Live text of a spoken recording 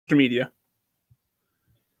media.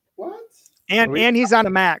 What? And he's on a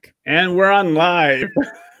Mac. And we're on live.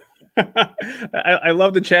 I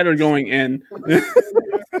love the chatter going in.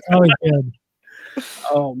 Oh, good.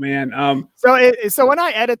 Oh man. So when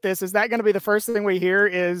I edit this, is that going to be the first thing we hear?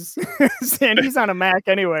 Is and he's on a Mac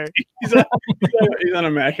anyway. He's on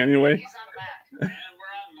a Mac anyway.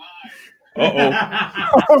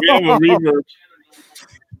 Uh-oh. We have a reverb.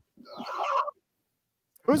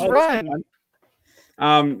 Who's Ryan?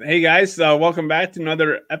 Hey guys, welcome back to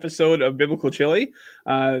another episode of Biblical Chili.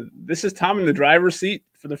 This is Tom in the driver's seat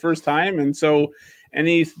for the first time, and so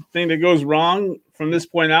anything that goes wrong from this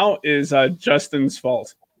point out is Justin's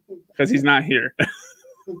fault because he's not here.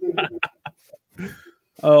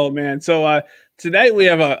 Oh man! So today we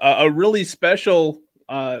have a really special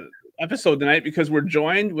episode tonight because we're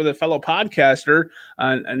joined with a fellow podcaster,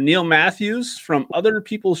 Neil Matthews from Other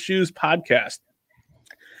People's Shoes podcast.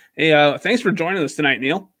 Hey, thanks for joining us tonight,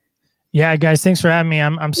 Neil. Yeah, guys, thanks for having me.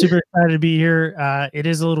 I'm super excited to be here. It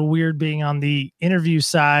is a little weird being on the interview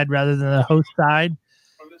side rather than the host side.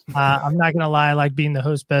 I'm not gonna lie, I like being the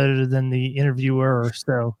host better than the interviewer,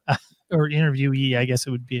 so or interviewee, I guess it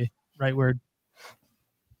would be a right word.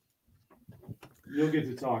 You'll get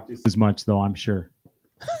to talk just as much, though, I'm sure.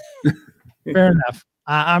 Fair enough.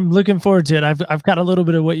 I'm looking forward to it. I've got a little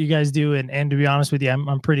bit of what you guys do, and to be honest with you,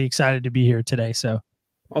 I'm pretty excited to be here today. So,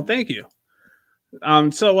 well, thank you.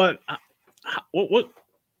 So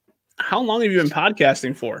how long have you been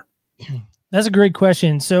podcasting for? That's a great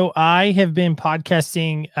question. So I have been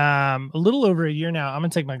podcasting a little over a year now. I'm gonna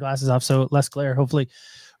take my glasses off so less glare, hopefully.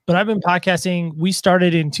 But I've been podcasting. We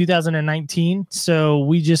started in 2019, so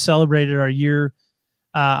we just celebrated our year,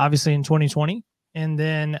 obviously in 2020, and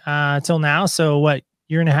then till now. So what,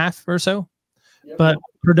 year and a half or so? Yep. But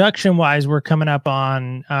production-wise, we're coming up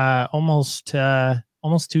on almost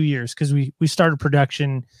 2 years because we started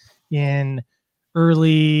production in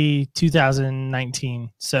early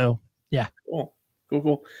 2019. So yeah.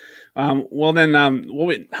 Cool. Well then,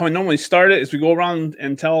 how we normally start it is we go around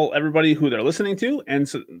and tell everybody who they're listening to. And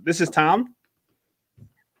so this is Tom.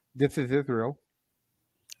 This is Israel.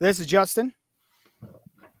 This is Justin.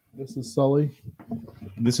 This is Sully.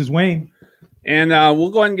 This is Wayne. And we'll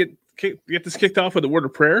go ahead and get this kicked off with a word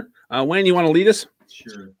of prayer. Wayne, you want to lead us?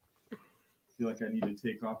 Sure. I feel like I need to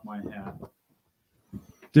take off my hat.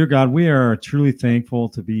 Dear God, we are truly thankful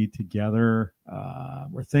to be together.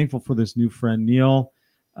 We're thankful for this new friend, Neil.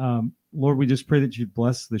 Lord, we just pray that you'd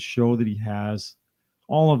bless the show that he has.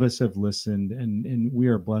 All of us have listened, and we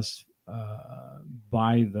are blessed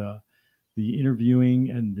by the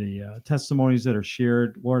interviewing and the testimonies that are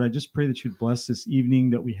shared. Lord, I just pray that you'd bless this evening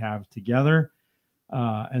that we have together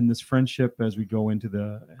and this friendship as we go into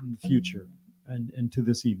the future and into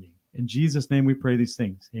this evening. In Jesus' name we pray these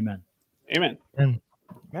things. Amen. Amen. Amen.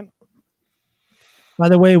 By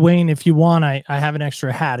the way, Wayne, if you want, I have an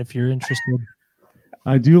extra hat if you're interested.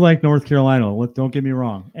 I do like North Carolina. Don't get me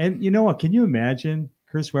wrong. And you know what? Can you imagine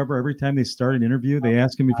Chris Webber, every time they start an interview, they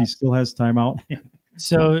ask him if he still has time out?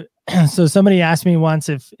 So somebody asked me once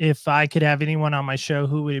if I could have anyone on my show,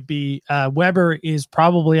 who would it be? Webber is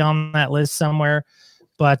probably on that list somewhere,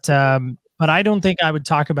 but I don't think I would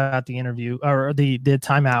talk about the interview or the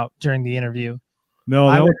timeout during the interview. No,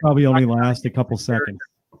 that would probably only last a couple seconds.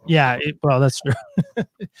 Yeah, well, that's true.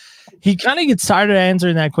 He kind of gets tired of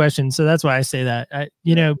answering that question, so that's why I say that.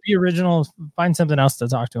 Be original, find something else to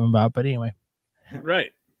talk to him about. But anyway,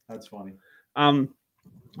 right, that's funny.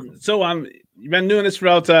 So you've been doing this for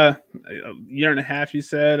about a year and a half. You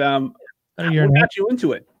said, what got you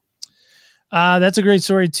into it? That's a great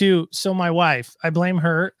story too. So my wife, I blame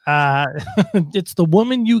her. It's the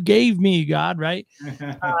woman you gave me, God, right?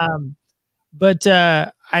 But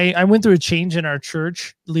I went through a change in our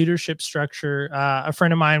church leadership structure. A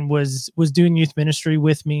friend of mine was doing youth ministry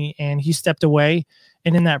with me, and he stepped away.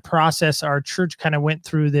 And in that process, our church kind of went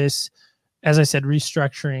through this, as I said,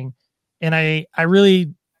 restructuring. And I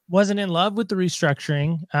really wasn't in love with the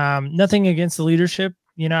restructuring. Nothing against the leadership.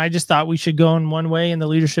 I just thought we should go in one way, and the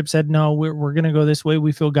leadership said, no, we're going to go this way.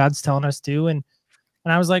 We feel God's telling us to. And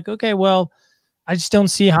I was like, okay, well, I just don't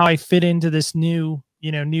see how I fit into this new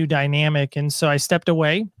dynamic. And so I stepped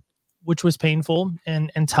away, which was painful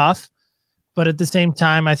and tough. But at the same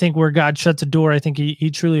time, I think where God shuts a door, I think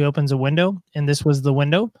he truly opens a window. And this was the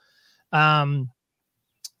window.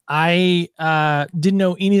 I didn't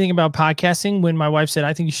know anything about podcasting when my wife said,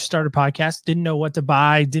 I think you should start a podcast. Didn't know what to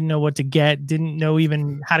buy, didn't know what to get, didn't know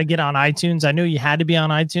even how to get on iTunes. I knew you had to be on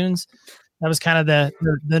iTunes. That was kind of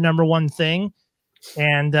the number one thing.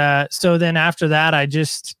 And so then after that, I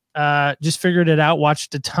just figured it out,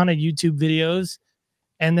 watched a ton of YouTube videos,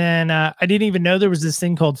 And then I didn't even know there was this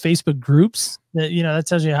thing called Facebook groups that, that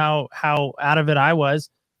tells you how out of it I was.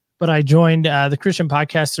 But I joined the Christian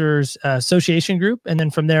Podcasters Association group. And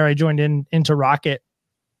then from there, I joined into Rocket,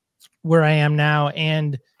 where I am now.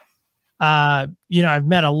 And, I've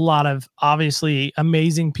met a lot of obviously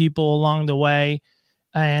amazing people along the way.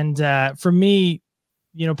 And for me,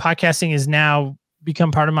 podcasting has now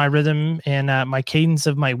become part of my rhythm and my cadence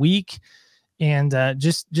of my week, and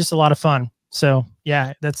just a lot of fun. So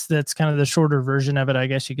yeah, that's kind of the shorter version of it, I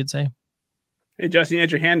guess you could say. Hey, Justin, you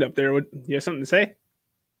had your hand up there. You have something to say?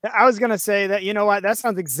 I was going to say that, that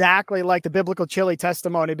sounds exactly like the biblical chili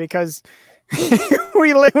testimony, because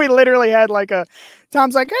we literally had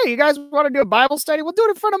Tom's like, hey, you guys want to do a Bible study? We'll do it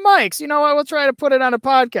in front of mics. We'll try to put it on a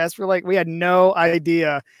podcast. We had no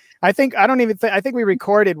idea. I think we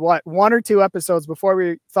recorded 1 or 2 episodes before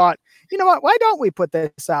we thought, why don't we put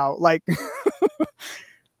this out?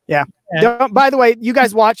 Yeah. By the way, you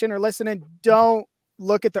guys watching or listening, don't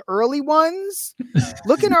look at the early ones.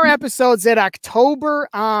 Look at our episodes at October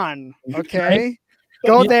on. Okay.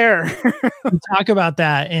 Go there. Talk about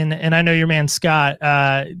that. And I know your man Scott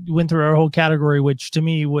went through our whole category, which to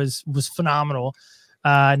me was phenomenal.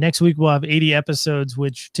 Next week we'll have 80 episodes,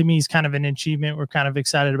 which to me is kind of an achievement. We're kind of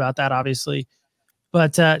excited about that, obviously.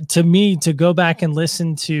 But to me, to go back and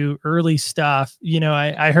listen to early stuff,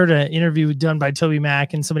 I heard an interview done by Toby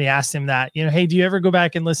Mac, and somebody asked him that, hey, do you ever go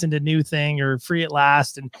back and listen to New Thing or Free at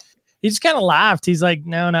Last? And he just kind of laughed. He's like,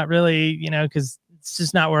 no, not really, because it's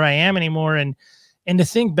just not where I am anymore. And to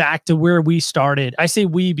think back to where we started, I say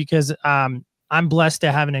we because I'm blessed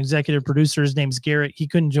to have an executive producer. His name's Garrett. He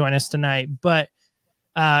couldn't join us tonight, but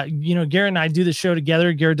Garrett and I do the show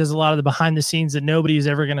together. Garrett does a lot of the behind the scenes that nobody is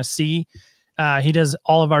ever going to see. He does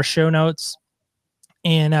all of our show notes,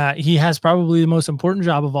 and he has probably the most important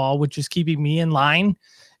job of all, which is keeping me in line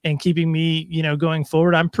and keeping me, going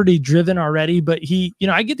forward. I'm pretty driven already, but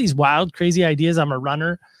I get these wild, crazy ideas. I'm a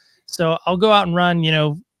runner. So I'll go out and run,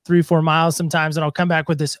 3-4 miles sometimes, and I'll come back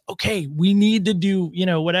with this, okay, we need to do,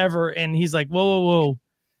 whatever. And he's like, whoa.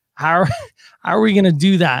 How are we going to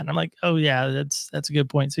do that? And I'm like, oh yeah, that's a good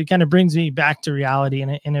point. So he kind of brings me back to reality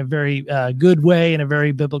in a very good way, in a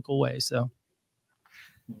very biblical way. So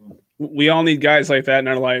we all need guys like that in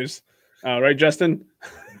our lives, right, Justin?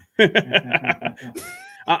 I'm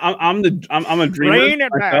a dreamer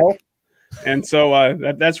myself, and so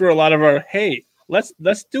that's where a lot of our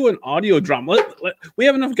let's do an audio drama. We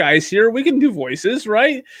have enough guys here. We can do voices,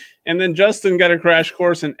 right? And then Justin got a crash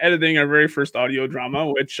course in editing our very first audio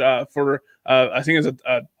drama, which for I think it's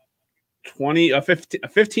a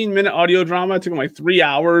 15-minute audio drama. It took him like 3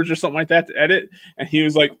 hours or something like that to edit. And he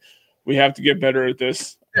was like, we have to get better at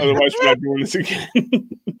this. Otherwise, we're not doing this again.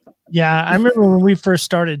 Yeah, I remember when we first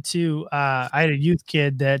started too. I had a youth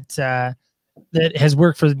kid that has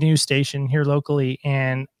worked for the news station here locally,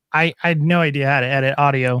 and I had no idea how to edit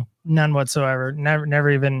audio, none whatsoever. Never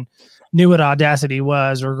even knew what Audacity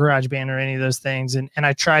was or GarageBand or any of those things. And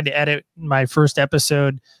I tried to edit my first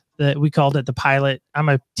episode that we called it the pilot. I'm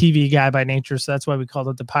a TV guy by nature, so that's why we called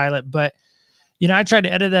it the pilot. But I tried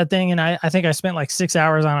to edit that thing, and I think I spent like 6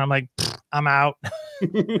 hours on it. I'm like, I'm out.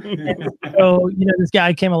 So, this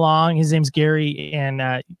guy came along, his name's Gary, and,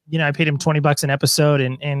 I paid him $20 an episode,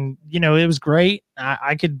 and it was great.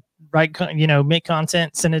 I could write, make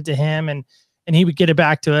content, send it to him, and he would get it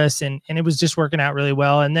back to us. And it was just working out really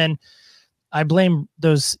well. And then I blame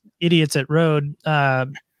those idiots at Rode.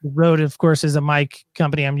 Rode, of course, is a mic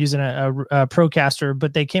company. I'm using a Procaster,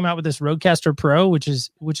 but they came out with this Rodecaster Pro, which is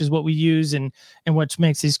what we use and what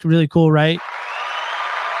makes these really cool, right?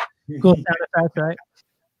 Cool sound effect, right?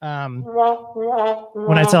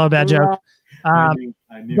 When I tell a bad joke.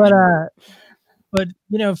 But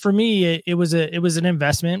for me, it was an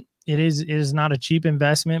investment. It is not a cheap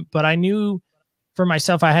investment, but I knew for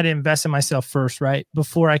myself, I had to invest in myself first, right?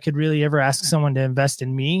 Before I could really ever ask someone to invest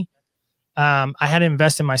in me. I had to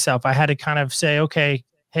invest in myself. I had to kind of say, okay,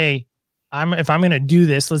 hey, if I'm going to do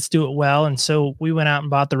this, let's do it well. And so we went out and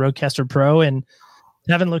bought the Rodecaster Pro, and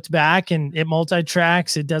haven't looked back. And it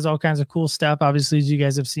multi-tracks. It does all kinds of cool stuff, obviously, as you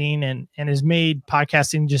guys have seen, and has made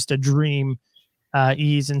podcasting just a dream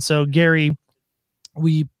ease. And so Gary,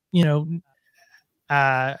 we,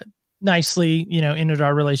 nicely, ended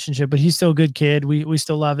our relationship, but he's still a good kid. We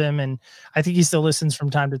still love him. And I think he still listens from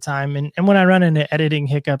time to time. And when I run into editing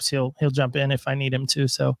hiccups, he'll jump in if I need him to.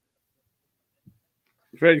 So.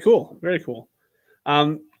 Very cool. Very cool.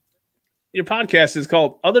 Your podcast is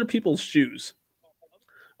called Other People's Shoes.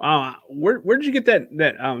 Where did you get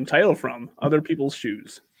that title from? Other People's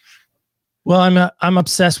Shoes. Well, I'm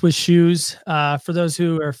obsessed with shoes. For those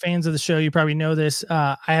who are fans of the show, you probably know this.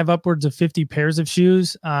 I have upwards of 50 pairs of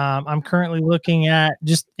shoes. I'm currently looking at,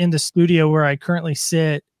 just in the studio where I currently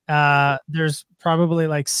sit, there's probably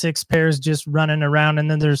like 6 pairs just running around, and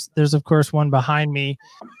then there's of course one behind me,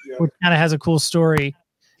 which kind of has a cool story.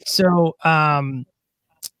 So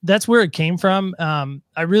that's where it came from.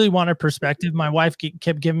 I really wanted perspective. My wife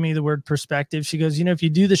kept giving me the word perspective. She goes, if you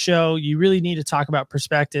do the show, you really need to talk about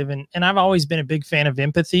perspective. And I've always been a big fan of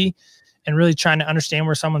empathy and really trying to understand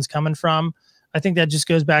where someone's coming from. I think that just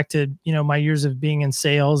goes back to, my years of being in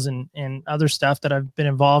sales and other stuff that I've been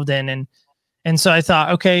involved in. And so I thought,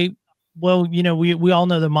 okay, well, we all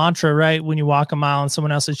know the mantra, right? When you walk a mile in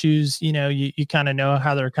someone else's shoes, you kind of know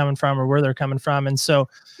how they're coming from or where they're coming from. And so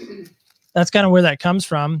that's kind of where that comes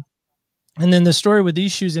from. And then the story with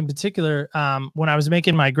these shoes in particular, when I was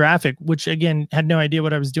making my graphic, which again, had no idea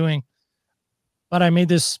what I was doing, but I made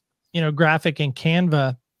this, graphic in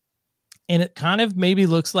Canva, and it kind of maybe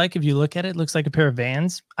looks like, if you look at it, looks like a pair of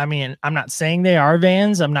Vans. I mean, I'm not saying they are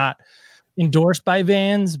Vans. I'm not endorsed by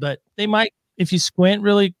Vans, but they might, if you squint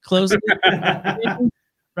really closely,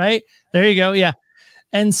 right? There you go. Yeah.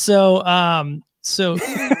 And so,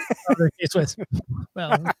 K-Swiss.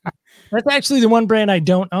 Well, that's actually the one brand I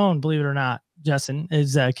don't own, believe it or not, Justin,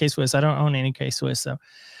 is K-Swiss. I don't own any K-Swiss. So,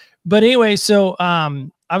 but anyway, so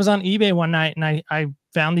I was on eBay one night and I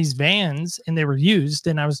found these Vans and they were used,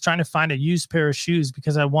 and I was trying to find a used pair of shoes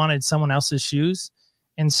because I wanted someone else's shoes.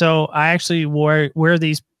 And so I actually wear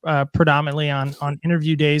these predominantly on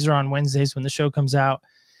interview days or on Wednesdays when the show comes out.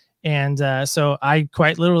 And so I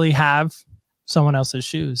quite literally have someone else's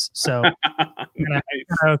shoes. So nice.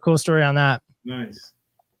 A cool story on that. Nice.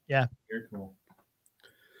 Yeah. Very cool.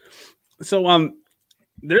 So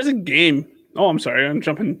there's a game. Oh, I'm sorry. I'm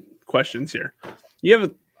jumping questions here. You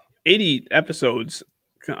have 80 episodes.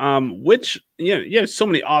 Which you have so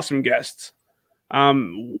many awesome guests.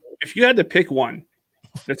 If you had to pick one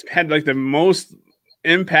that's had like the most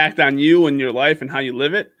impact on you and your life and how you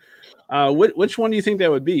live it, which one do you think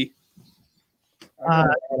that would be?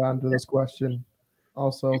 I'll add on to this question.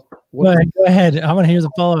 Also, go ahead. I want to hear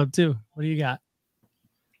the follow-up too. What do you got?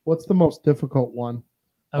 What's the most difficult one?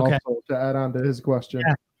 Okay. Also, to add on to his question.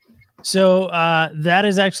 Yeah. So that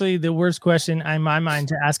is actually the worst question in my mind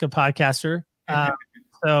to ask a podcaster.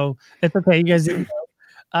 So it's okay. You guys didn't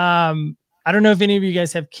know. I don't know if any of you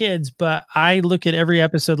guys have kids, but I look at every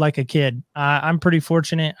episode like a kid. I'm pretty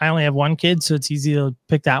fortunate. I only have one kid, so it's easy to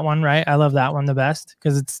pick that one, right? I love that one the best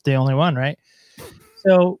because it's the only one, right?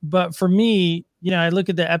 So, but for me, I look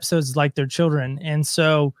at the episodes like they're children. And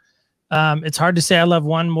so it's hard to say I love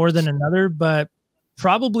one more than another, but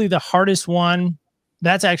probably the hardest one,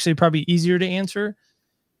 that's actually probably easier to answer.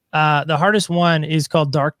 The hardest one is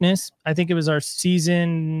called Darkness. I think it was our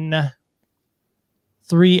season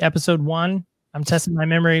 3, episode 1. I'm testing my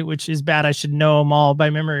memory, which is bad. I should know them all by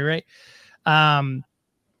memory, right?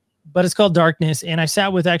 But it's called Darkness. And I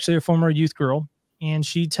sat with actually a former youth girl, and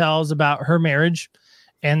she tells about her marriage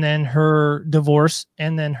and then her divorce,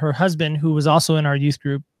 and then her husband, who was also in our youth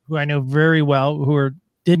group, who I know very well,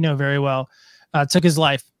 did know very well, took his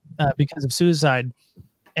life because of suicide.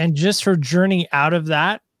 And just her journey out of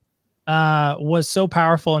that was so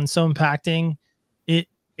powerful and so impacting. It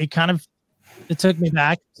took me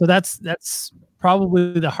back. So that's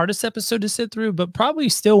probably the hardest episode to sit through, but probably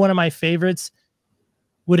still one of my favorites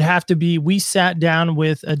would have to be, we sat down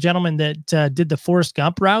with a gentleman that did the Forrest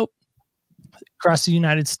Gump route across the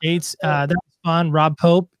United States. That was fun. Rob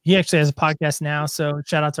Pope. He actually has a podcast now. So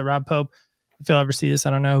shout out to Rob Pope. If you'll ever see this, I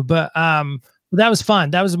don't know. But that was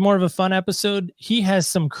fun. That was more of a fun episode. He has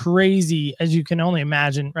some crazy, as you can only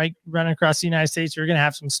imagine, right? Running across the United States, you're going to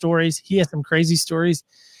have some stories. He has some crazy stories.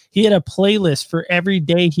 He had a playlist for every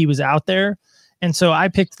day he was out there. And so I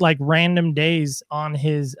picked like random days on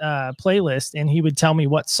his playlist, and he would tell me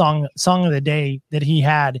what song of the day that he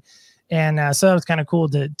had. And so that was kind of cool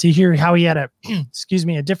to hear how he had a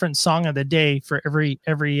different song of the day for every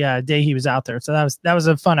day he was out there. So that was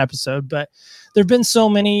a fun episode. But there've been so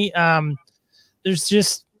many. There's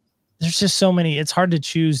just so many. It's hard to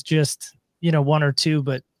choose just one or two.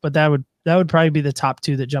 But that would probably be the top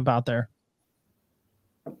 2 that jump out there.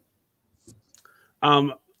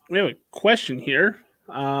 We have a question here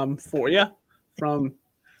for you from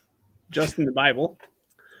Justin the Bible.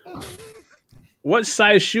 What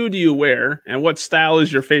size shoe do you wear, and what style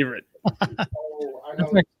is your favorite?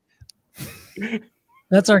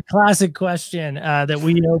 That's our classic question that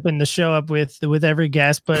we open the show up with every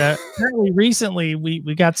guest. But apparently recently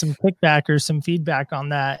we got some kickback or some feedback on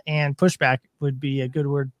that, and pushback would be a good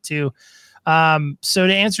word too. So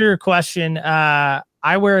to answer your question,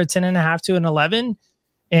 I wear a 10.5 to an 11,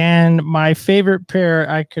 and my favorite pair,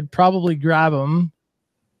 I could probably grab them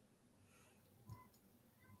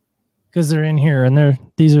because they're in here, and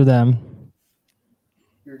these are them.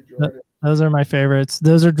 Those are my favorites.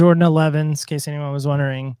 Those are Jordan 11s, in case anyone was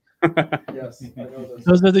wondering. Yes, I know those.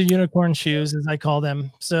 Those are the unicorn shoes, as I call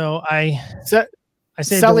them. So I say,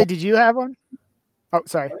 Sully, did you have one? Oh,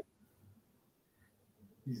 sorry.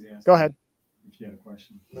 Go ahead. If you had a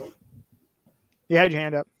question. You had your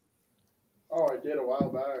hand up. Oh, I did a while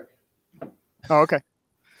back. Oh, okay.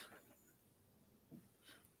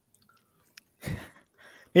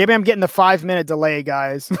 Maybe I'm getting the 5-minute delay,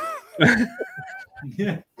 guys.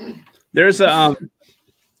 Yeah. There's a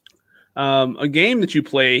game that you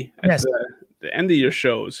play at Yes. the end of your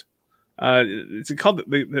shows. It's called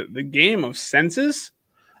the game of senses.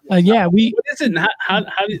 yeah, What is it? And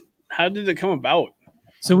how did it come about?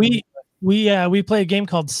 So we play a game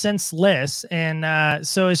called Senseless, and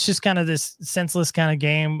so it's just kind of this senseless kind of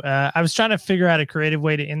game. I was trying to figure out a creative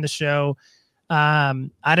way to end the show.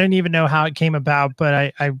 I don't even know how it came about,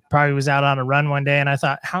 but I probably was out on a run one day, and I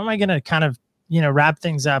thought, how am I going to kind of wrap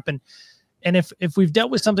things up? And if we've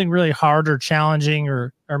dealt with something really hard or challenging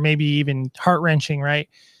or maybe even heart-wrenching, right?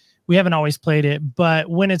 We haven't always played it, but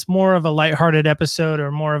when it's more of a lighthearted episode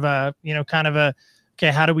or more of a kind of a,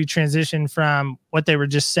 okay, how do we transition from what they were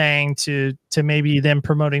just saying to maybe them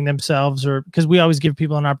promoting themselves, or because we always give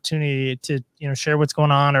people an opportunity to share what's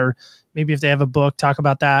going on, or maybe if they have a book, talk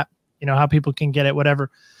about that, how people can get it, whatever.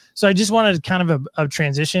 So I just wanted kind of a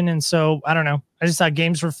transition. And so I don't know, I just thought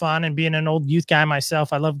games were fun, and being an old youth guy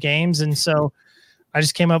myself, I love games. And so I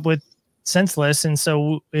just came up with Senseless. And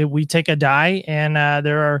so we take a die, and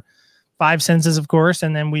there are 5 senses, of course,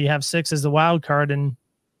 and then we have 6 as the wild card. And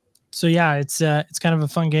so, yeah, it's kind of a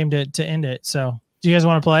fun game to end it. So do you guys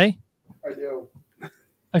want to play? I do.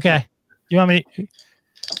 Okay. You want me?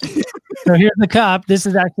 So here's the cup. This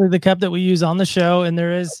is actually the cup that we use on the show. And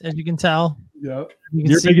there is, as you can tell, Yep. you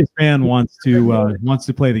can Your see- biggest fan wants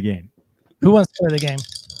to play the game. who wants to play the game?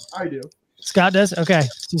 I do. Scott does? Okay.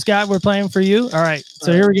 So Scott, we're playing for you. All right.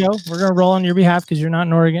 So here we go. We're going to roll on your behalf because you're not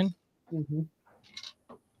in Oregon. Mm-hmm.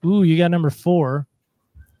 Ooh, you got number 4,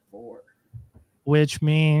 4. which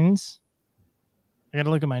means I got to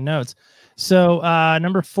look at my notes. So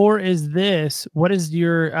number 4 is this. What is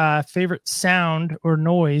your favorite sound or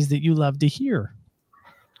noise that you love to hear?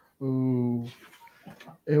 Ooh.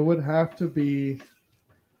 It would have to be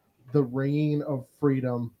the ringing of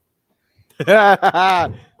freedom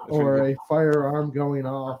or a firearm going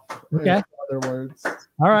off. Okay. In other words.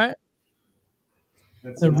 All right.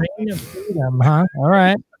 The ring of freedom, huh? All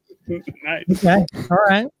right. Nice. Okay. All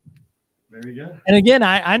right. There we go. And again,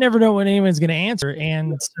 I never know when anyone's going to answer.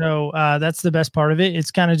 And so that's the best part of it.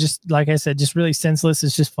 It's kind of just, like I said, just really senseless.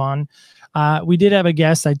 It's just fun. We did have a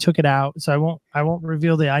guest. I took it out, so I won't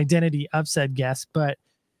reveal the identity of said guest, but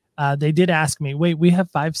they did ask me, wait, we have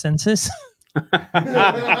 5 senses?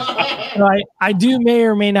 So I do may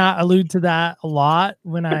or may not allude to that a lot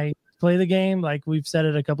when I play the game. Like we've said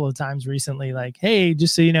it a couple of times recently, like, hey,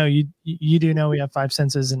 just so you know, you do know we have 5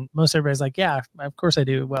 senses. And most everybody's like, yeah, of course I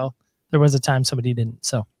do. Well, there was a time somebody didn't.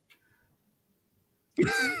 So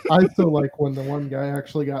I feel like when the one guy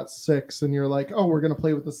actually got 6 and you're like, oh, we're going to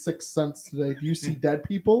play with the 6th sense today. Do you see dead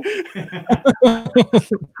people?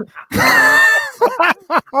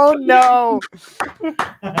 Oh no.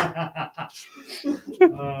 I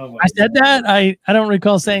said that. I don't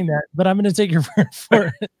recall saying that, but I'm going to take your word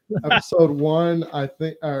for it. Episode 1, I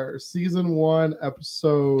think, or season 1,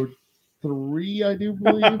 episode 3, I do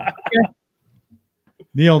believe.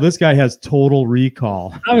 Neil, this guy has total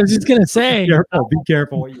recall. I was just going to say, Be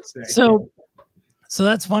careful what you say. So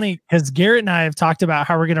that's funny because Garrett and I have talked about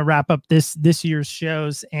how we're going to wrap up this year's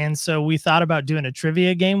shows, and so we thought about doing a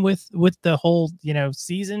trivia game with the whole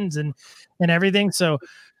seasons and everything. So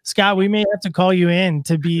Scott, we may have to call you in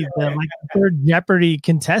to be the third Jeopardy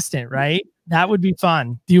contestant, right? That would be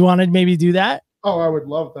fun. Do you want to maybe do that? Oh, I would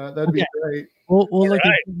love that. That'd be great. We'll look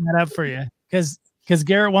at that up for you because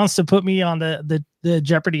Garrett wants to put me on the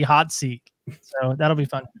Jeopardy hot seat, so that'll be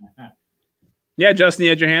fun. Yeah, Justin, you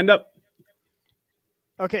had your hand up.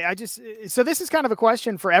 Okay, so this is kind of a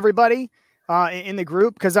question for everybody in the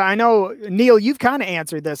group, because I know, Neil, you've kind of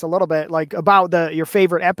answered this a little bit, like about your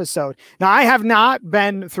favorite episode. Now, I have not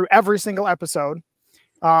been through every single episode.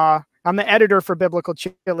 I'm the editor for Biblical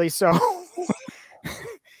Chili, so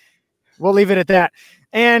we'll leave it at that.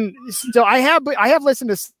 And so I have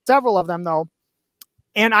listened to several of them, though,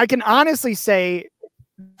 and I can honestly say,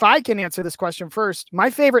 if I can answer this question first,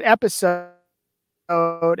 my favorite episode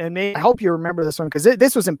and I hope you remember this one because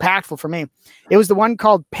this was impactful for me. It was the one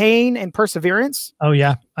called Pain and Perseverance. Oh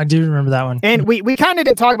yeah, I do remember that one. And we kind of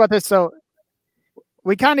didn't talk about this, so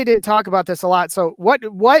we kind of didn't talk about this a lot. So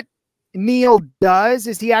what Neil does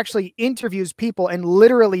is he actually interviews people and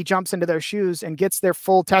literally jumps into their shoes and gets their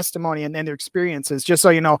full testimony and their experiences, just so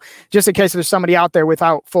you know, just in case there's somebody out there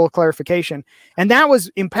without full clarification. And that was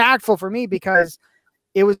impactful for me because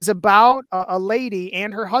it was about a lady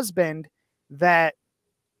and her husband that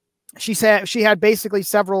she said she had basically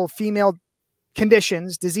several female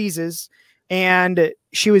conditions, diseases, and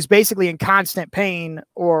she was basically in constant pain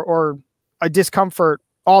or a discomfort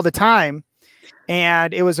all the time.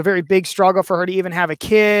 And it was a very big struggle for her to even have a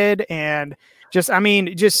kid. And just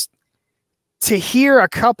to hear a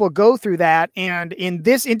couple go through that. And in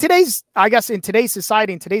today's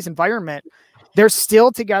society, in today's environment, they're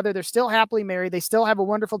still together. They're still happily married. They still have a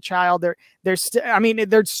wonderful child. They're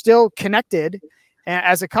still connected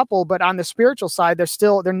as a couple, but on the spiritual side,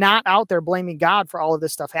 they're not out there blaming God for all of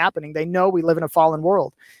this stuff happening. They know we live in a fallen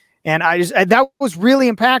world. And that was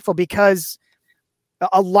really impactful because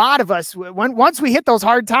a lot of us, once we hit those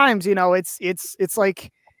hard times, you know, it's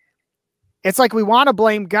like we want to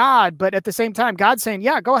blame God, but at the same time, God's saying,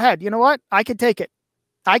 yeah, go ahead. You know what? I can take it.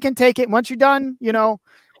 I can take it. Once you're done, you know,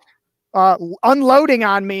 unloading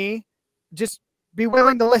on me, just be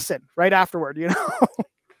willing to listen right afterward, you know?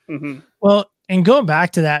 Mm-hmm. Well, and going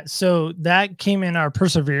back to that, so that came in our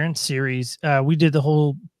Perseverance series. We did the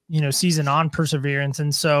whole, you know, season on Perseverance.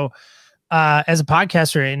 And so, as a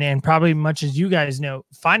podcaster and probably much as you guys know,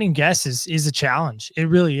 finding guests is a challenge. It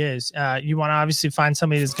really is. You want to obviously find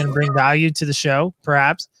somebody that's going to bring value to the show,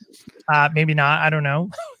 perhaps. Maybe not. I don't know.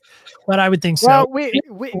 But I would think so. Well,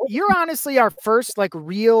 you're honestly our first like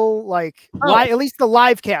real at least the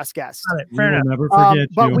live cast guest. Fair enough. Never forget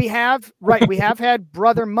but you. we have had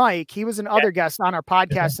Brother Mike. He was an other guest on our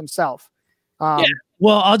podcast himself. Yeah.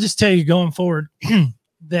 Well, I'll just tell you going forward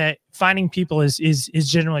that finding people is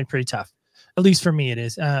generally pretty tough. At least for me, it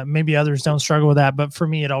is. Maybe others don't struggle with that, but for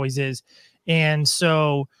me, it always is. And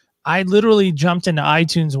so I literally jumped into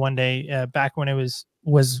iTunes one day back when it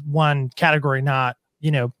was one category, not, you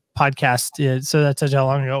know, podcast. So that tells you how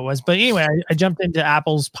long ago it was. But anyway, I jumped into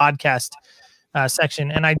Apple's podcast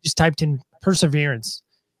section and I just typed in Perseverance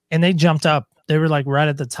and they jumped up. They were like right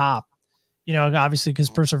at the top, you know, obviously because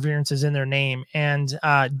Perseverance is in their name, and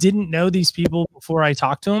didn't know these people before I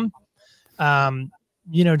talked to them.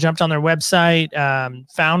 You know, jumped on their website,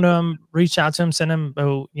 found them, reached out to them, sent them,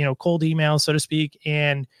 cold email, so to speak.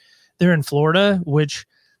 And they're in Florida, which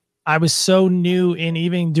I was so new in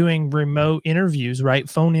even doing remote interviews, right?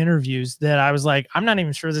 Phone interviews, that I was like, I'm not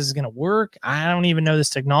even sure this is going to work. I don't even know this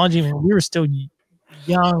technology. I mean, we were still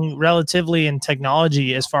young relatively in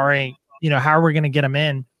technology as far as, you know, how are we going to get them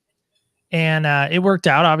in? And it worked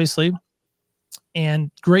out, obviously.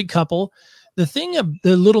 And great couple. The thing of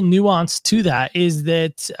the little nuance to that is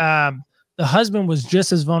that the husband was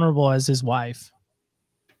just as vulnerable as his wife,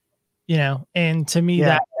 you know, and to me,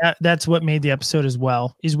 that's what made the episode as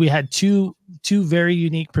well, is we had two very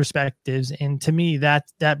unique perspectives. And to me, that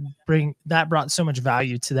brought so much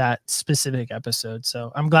value to that specific episode.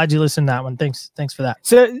 So I'm glad you listened to that one. Thanks for that.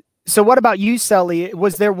 So what about you, Sully?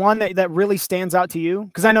 Was there one that really stands out to you?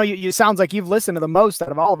 Because I know you sounds like you've listened to the most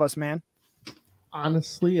out of all of us, man.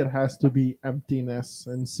 Honestly, it has to be Emptiness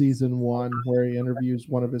in season 1, where he interviews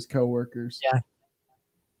one of his coworkers.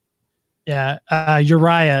 Yeah.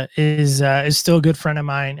 Uriah is still a good friend of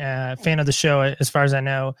mine, fan of the show as far as I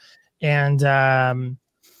know. And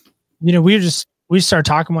you know, we started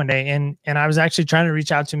talking one day, and I was actually trying to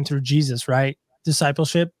reach out to him through Jesus, right?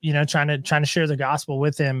 Discipleship, you know, trying to share the gospel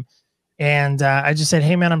with him. And I just said,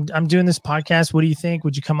 hey man, I'm doing this podcast. What do you think?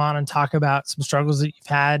 Would you come on and talk about some struggles that you've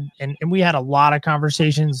had? And we had a lot of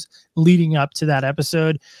conversations leading up to that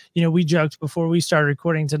episode. You know, we joked before we started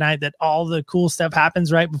recording tonight that all the cool stuff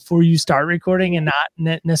happens right before you start recording and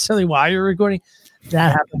not necessarily while you're recording.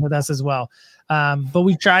 That happened with us as well. But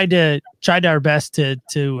we tried our best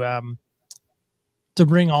to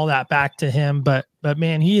bring all that back to him. But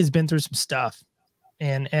man, he has been through some stuff,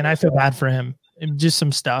 and I feel bad for him. Just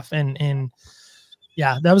some stuff. And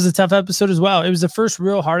yeah, that was a tough episode as well. It was the first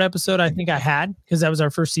real hard episode I think I had, because that was our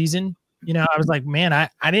first season. You know, I was like, man, I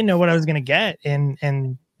didn't know what I was going to get. And,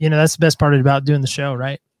 you know, that's the best part about doing the show,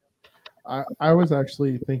 right? I was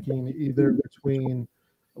actually thinking either between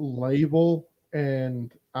Label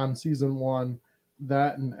and on season 1,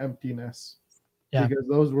 that and Emptiness. Yeah. Because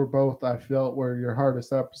those were both, I felt, were your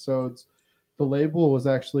hardest episodes. The Label was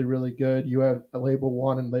actually really good. You had a Label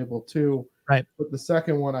 1 and Label 2. Right. But the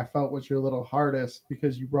second one I felt was your little hardest,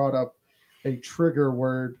 because you brought up a trigger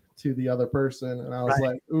word to the other person, and I was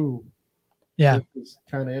Right. like, ooh, Yeah. this is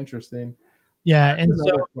kind of interesting. Yeah. And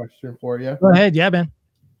Another so question for you. go ahead. Yeah, Ben.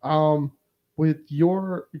 With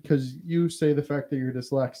your, because you say the fact that you're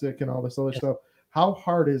dyslexic and all this other stuff, how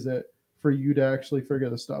hard is it for you to actually figure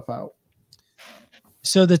the stuff out?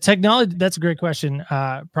 So the technology, that's a great question.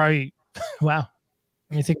 Probably, wow.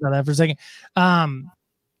 Let me think about that for a second.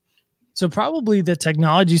 So probably the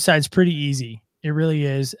technology side's pretty easy. It really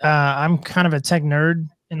is. I'm kind of a tech nerd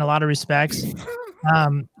in a lot of respects.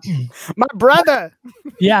 My brother.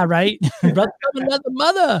 Yeah, right. Brother from another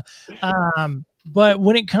mother. But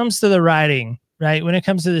when it comes to the writing, right? When it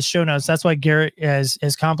comes to the show notes, that's why Garrett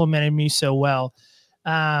has complimented me so well.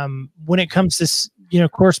 When it comes to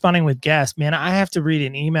corresponding with guests, man, I have to read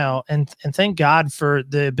an email, and thank God for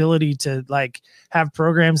the ability to like have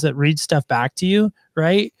programs that read stuff back to you,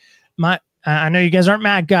 right? I know you guys aren't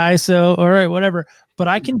Mac guys, so all right, whatever. But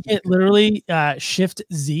I can hit literally Shift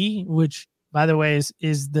Z, which by the way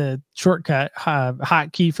is the shortcut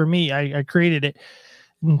hotkey for me. I created it,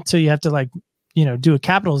 so you have to like do a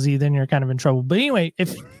capital Z, then you're kind of in trouble. But anyway,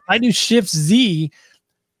 if I do Shift Z,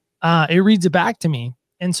 it reads it back to me.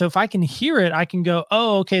 And so if I can hear it, I can go,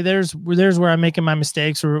 oh, okay, there's where I'm making my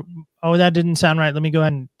mistakes, or, oh, that didn't sound right. Let me go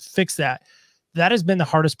ahead and fix that. That has been the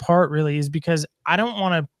hardest part, really, is because I don't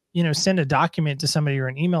want to, send a document to somebody or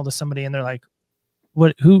an email to somebody and they're like,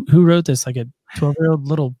 who wrote this? Like a 12-year-old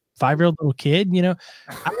little 5-year-old little kid, I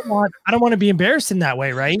don't want to be embarrassed in that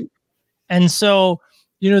way. Right. And so,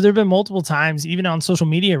 there've been multiple times, even on social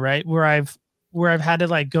media, right, where I've had to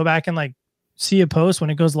like go back and like see a post when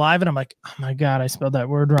it goes live, and I'm like, oh my God, I spelled that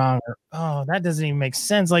word wrong, or oh, that doesn't even make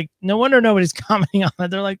sense. Like, no wonder nobody's commenting on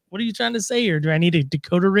that. They're like, what are you trying to say here? Do I need a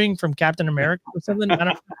decoder ring from Captain America or something?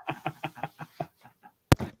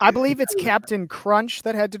 I believe it's Captain Crunch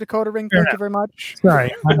that had the decoder ring. Thank you very much.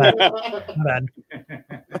 Sorry, my bad. My bad.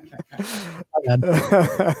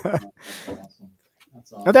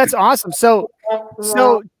 No, that's awesome. So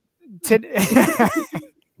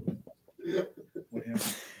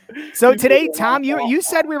So today, Tom, you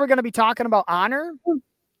said we were going to be talking about honor.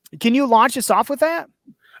 Can you launch us off with that?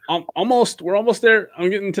 Almost. We're almost there. I'm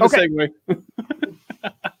getting to the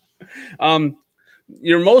segue.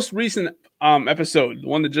 Your most recent episode, the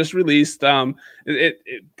one that just released, it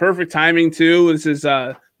perfect timing too. This is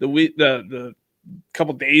the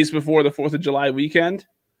couple days before the 4th of July weekend,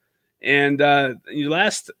 and your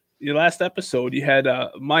last episode, you had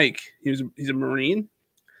Mike. He's a Marine,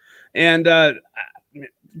 and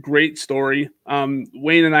great story.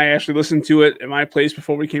 Wayne and I actually listened to it at my place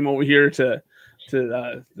before we came over here to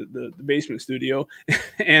the basement studio,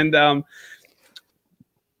 and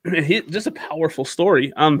he just a powerful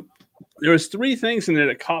story. There was 3 things in there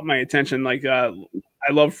that caught my attention. Like I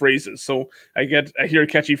love phrases, so I hear a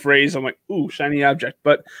catchy phrase, I'm like, ooh, shiny object.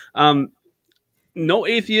 But no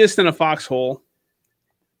atheist in a foxhole,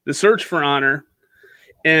 the search for honor,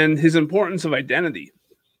 and his importance of identity.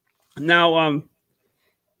 Now,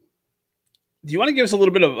 do you want to give us a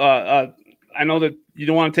little bit of I know that you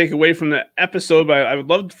don't want to take away from the episode, but I would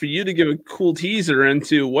love for you to give a cool teaser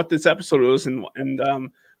into what this episode was, and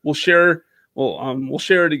we'll share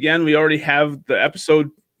it again. We already have the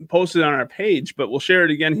episode posted on our page, but we'll share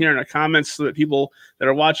it again here in the comments so that people that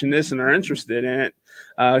are watching this and are interested in it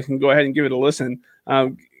can go ahead and give it a listen.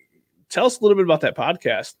 Tell us a little bit about that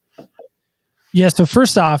podcast. Yeah. So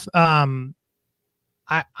first off, I'm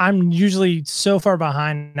usually so far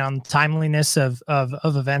behind on timeliness of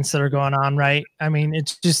events that are going on. Right. I mean,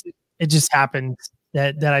 it just happened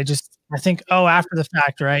that I think, oh, after the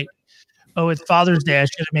fact, right. Oh, it's Father's Day. I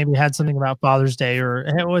should have maybe had something about Father's Day, or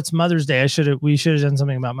hey, oh, it's Mother's Day. We should have done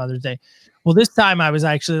something about Mother's Day. Well, this time I was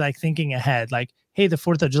actually like thinking ahead, like, hey, the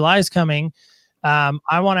 4th of July is coming.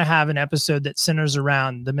 I want to have an episode that centers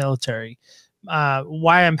around the military.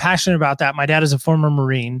 Why I'm passionate about that. My dad is a former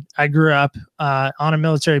Marine. I grew up on a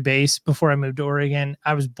military base before I moved to Oregon.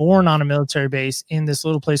 I was born on a military base in this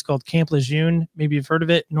little place called Camp Lejeune. Maybe you've heard of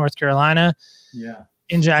it, North Carolina. Yeah.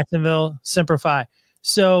 In Jacksonville, Semper Fi.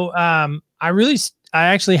 So I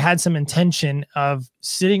actually had some intention of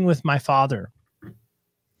sitting with my father.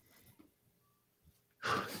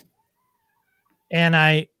 And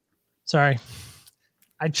I tried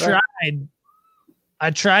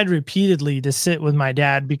repeatedly to sit with my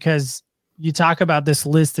dad, because you talk about this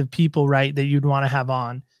list of people, right, that you'd want to have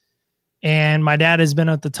on. And my dad has been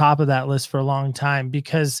at the top of that list for a long time,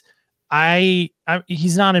 because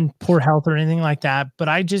he's not in poor health or anything like that, but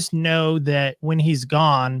I just know that when he's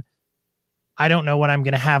gone, I don't know what I'm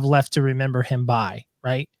going to have left to remember him by.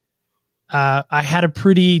 Right. I had a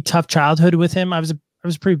pretty tough childhood with him. I was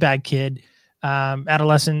a pretty bad kid.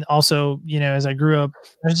 adolescent. Also, you know, as I grew up,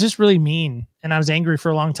 I was just really mean and I was angry for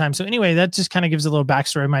a long time. So anyway, that just kind of gives a little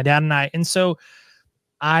backstory of my dad and I. And so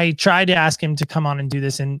I tried to ask him to come on and do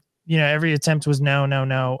this. And, you know, every attempt was no, no,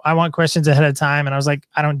 no. I want questions ahead of time. And I was like,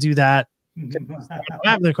 I don't do that. I don't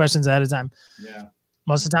have the questions ahead of time. Yeah.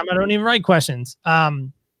 Most of the time I don't even write questions.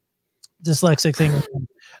 Dyslexic thing.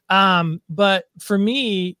 But for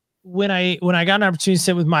me, when I got an opportunity to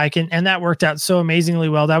sit with Mike, and that worked out so amazingly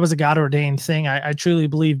well, that was a God ordained thing. I truly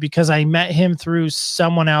believe, because I met him through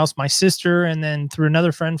someone else, my sister, and then through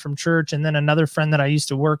another friend from church, and then another friend that I used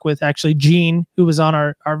to work with, actually Gene, who was on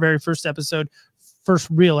our very first episode, first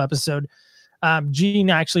real episode. Gene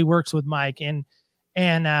actually works with Mike, and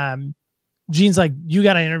Gene's like, you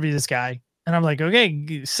got to interview this guy. And I'm like,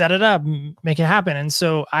 okay, set it up, make it happen. And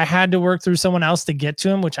so I had to work through someone else to get to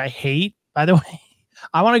him, which I hate, by the way.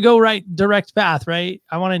 I want to go direct path, right?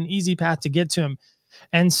 I want an easy path to get to him.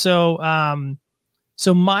 And so,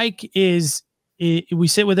 so Mike we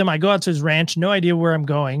sit with him. I go out to his ranch, no idea where I'm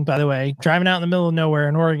going, by the way, driving out in the middle of nowhere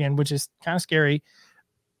in Oregon, which is kind of scary.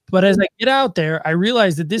 But as I get out there, I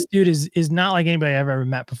realize that this dude is not like anybody I've ever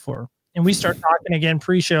met before. And we start talking again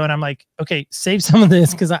pre-show, and I'm like, okay, save some of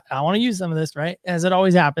this because I want to use some of this, right? As it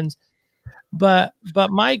always happens. But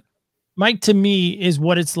Mike to me is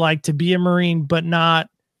what it's like to be a Marine, but not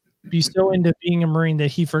be so into being a Marine that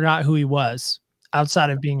he forgot who he was outside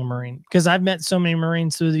of being a Marine. Because I've met so many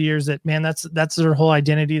Marines through the years that, man, that's their whole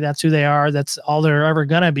identity. That's who they are. That's all they're ever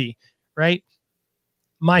gonna be, right?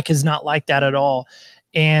 Mike is not like that at all.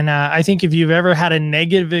 And I think if you've ever had a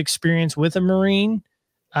negative experience with a Marine,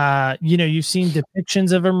 you know, you've seen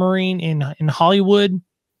depictions of a Marine in Hollywood.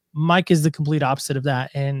 Mike is the complete opposite of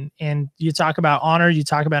that. And you talk about honor, you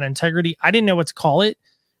talk about integrity. I didn't know what to call it,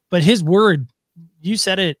 but his word, you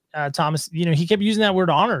said it, Thomas, you know, he kept using that word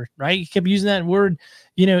honor, right? He kept using that word,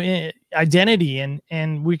 you know, identity.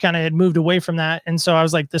 And we kind of had moved away from that. And so I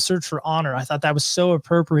was like, the search for honor. I thought that was so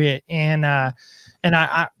appropriate. And I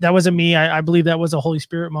that wasn't me. I believe that was a Holy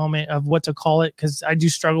Spirit moment of what to call it. Cause I do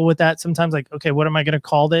struggle with that sometimes. Like, okay, what am I going to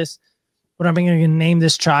call this? What am I going to name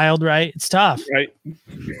this child? Right. It's tough. Right.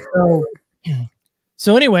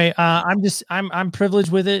 So anyway, I'm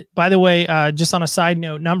privileged with it. By the way, just on a side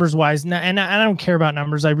note, numbers wise, and I don't care about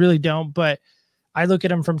numbers. I really don't, but I look at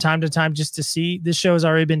them from time to time just to see. This show has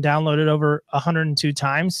already been downloaded over 102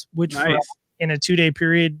 times, which nice. In a 2-day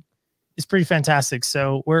period is pretty fantastic.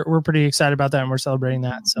 So we're pretty excited about that, and we're celebrating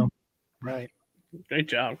that. So, right. Great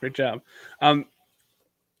job. Man,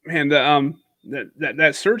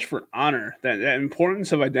 that search for honor, that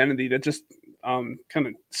importance of identity, that just kind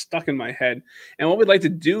of stuck in my head. And what we'd like to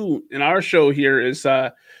do in our show here is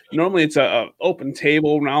normally it's a open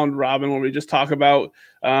table round robin where we just talk about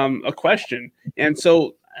a question. And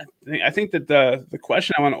so I think that the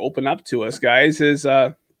question I want to open up to us guys is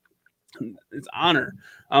it's honor.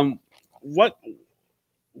 What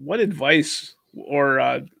advice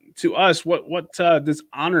or to us, what does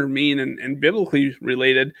honor mean, and biblically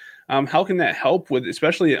related? How can that help with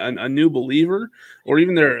especially a new believer, or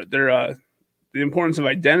even their the importance of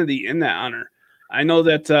identity in that honor? I know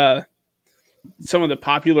that some of the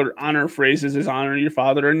popular honor phrases is honor your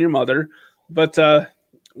father and your mother, but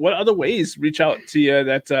what other ways reach out to you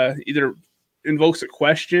that either invokes a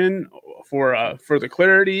question for further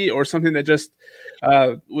clarity, or something that just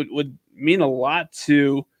would mean a lot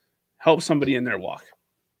to help somebody in their walk?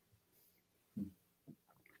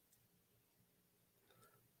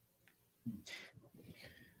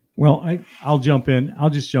 Well, I'll jump in.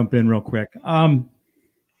 I'll just jump in real quick.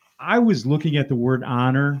 I was looking at the word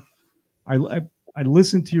honor. I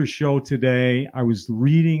listened to your show today. I was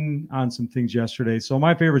reading on some things yesterday. So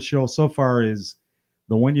my favorite show so far is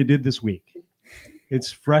the one you did this week.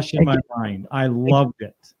 It's fresh in my mind. I loved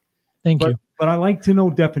it. Thank you. But I like to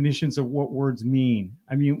know definitions of what words mean.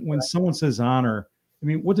 I mean, when someone says honor, I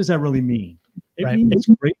mean, what does that really mean? It means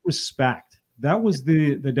great respect. That was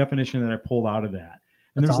the definition that I pulled out of that.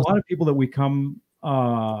 And there's a lot of people that we come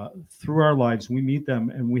through our lives, we meet them,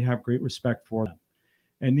 and we have great respect for them.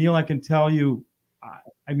 And Neil, I can tell you,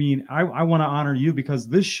 I mean, I want to honor you because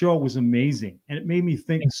this show was amazing. And it made me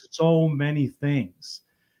think so many things.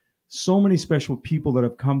 So many special people that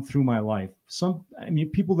have come through my life.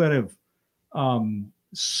 People that have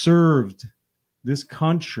served this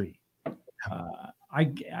country.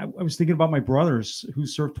 I was thinking about my brothers who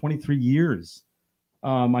served 23 years.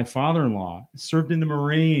 My father-in-law served in the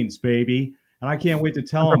Marines, baby. And I can't wait to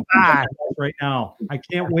tell him right now. I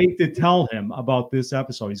can't wait to tell him about this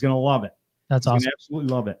episode. He's going to love it. That's awesome. He's going to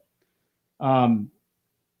absolutely love it.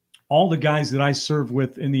 All the guys that I served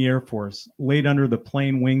with in the Air Force, laid under the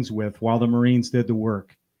plane wings with while the Marines did the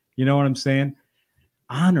work. You know what I'm saying?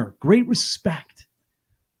 Honor, great respect.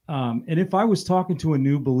 And if I was talking to a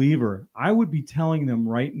new believer, I would be telling them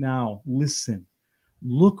right now, listen,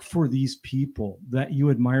 look for these people that you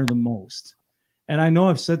admire the most. And I know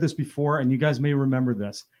I've said this before, and you guys may remember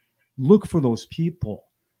this. Look for those people,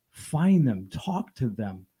 find them, talk to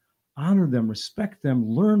them, honor them, respect them,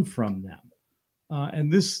 learn from them.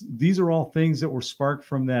 And these are all things that were sparked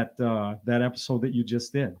from that episode that you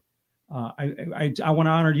just did. I want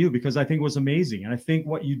to honor you because I think it was amazing. And I think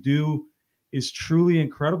what you do is truly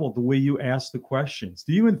incredible, the way you ask the questions.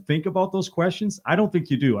 Do you even think about those questions? I don't think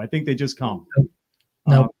you do. I think they just come.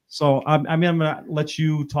 No. So I'm going to let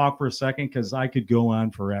you talk for a second because I could go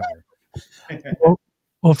on forever.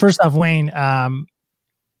 Well, first off, Wayne,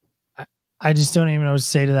 I just don't even know what to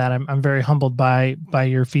say to that. I'm very humbled by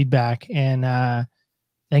your feedback, and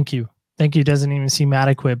thank you. Thank you doesn't even seem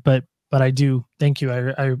adequate, but I do. Thank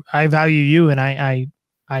you. I value you, and I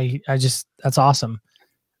just, that's awesome.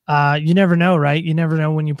 You never know, right? You never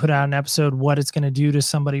know when you put out an episode what it's going to do to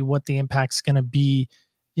somebody, what the impact's going to be.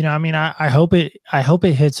 You know, I mean, I hope it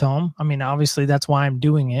hits home. I mean, obviously that's why I'm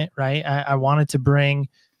doing it, right? I wanted to bring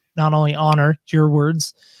not only honor, your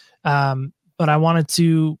words, but I want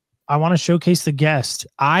to showcase the guest.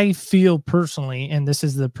 I feel personally, and this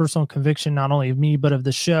is the personal conviction, not only of me, but of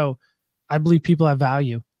the show, I believe people have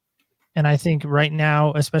value. And I think right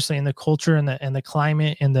now, especially in the culture and the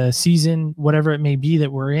climate and the season, whatever it may be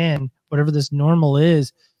that we're in, whatever this normal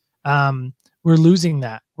is, we're losing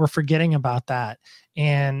that. We're forgetting about that.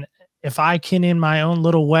 And if I can, in my own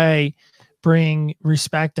little way, bring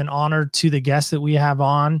respect and honor to the guests that we have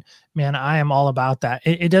on, man, I am all about that.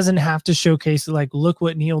 It doesn't have to showcase like, look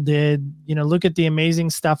what Neil did, you know, look at the amazing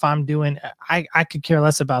stuff I'm doing. I could care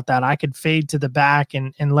less about that. I could fade to the back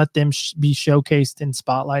and let them be showcased and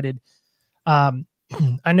spotlighted.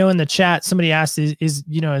 I know in the chat, somebody asked,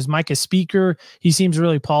 is Mike a speaker? He seems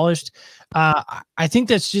really polished. I think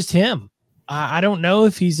that's just him. I don't know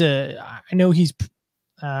if I know he's,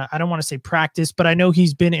 I don't want to say practice, but I know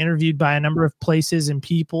he's been interviewed by a number of places and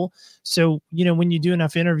people. So, you know, when you do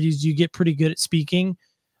enough interviews, you get pretty good at speaking.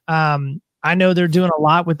 I know they're doing a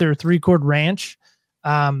lot with their 3-Chord Ranch,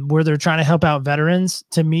 where they're trying to help out veterans.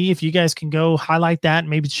 To me, if you guys can go highlight that and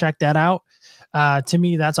maybe check that out, to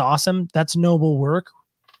me, that's awesome. That's noble work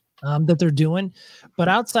that they're doing. But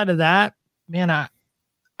outside of that, man,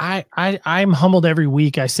 I'm humbled every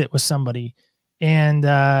week I sit with somebody. And,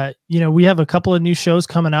 you know, we have a couple of new shows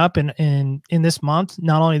coming up in this month,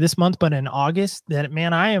 not only this month, but in August that,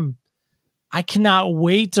 man, I cannot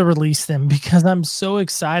wait to release them because I'm so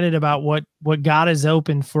excited about what God has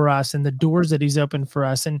opened for us and the doors that he's opened for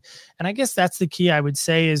us. And I guess that's the key, I would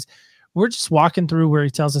say, is we're just walking through where he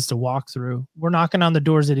tells us to walk through. We're knocking on the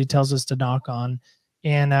doors that he tells us to knock on.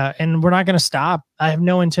 And we're not going to stop. I have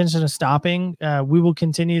no intention of stopping. We will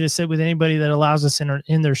continue to sit with anybody that allows us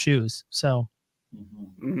in their shoes. So.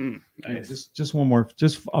 Mm-hmm. Nice. Yeah, just one more,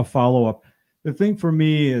 just a follow-up. The thing for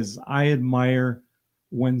me is I admire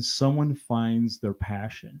when someone finds their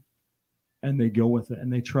passion and they go with it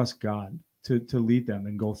and they trust God to lead them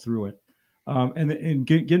and go through it. And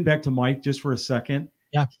getting back to Mike just for a second,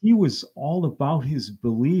 yeah, he was all about his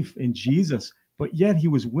belief in Jesus, but yet he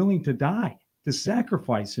was willing to die, to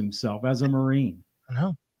sacrifice himself as a Marine. I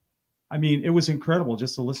know. I mean, it was incredible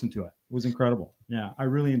just to listen to it. It was incredible. Yeah, I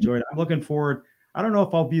really enjoyed it. I'm looking forward. I don't know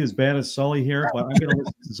if I'll be as bad as Sully here, but I'm going to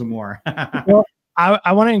listen to some more. Well,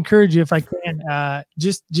 I want to encourage you, if I can,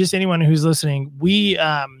 just anyone who's listening. We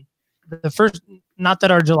the first, not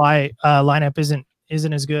that our July lineup isn't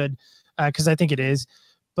as good, because I think it is,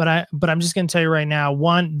 but I'm just going to tell you right now,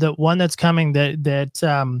 the one that's coming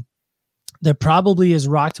that probably has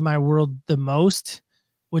rocked my world the most,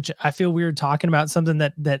 which I feel weird talking about something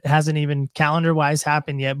that hasn't even calendar wise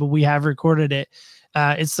happened yet, but we have recorded it.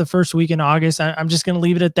 It's the first week in August. I'm just going to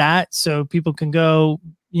leave it at that so people can go,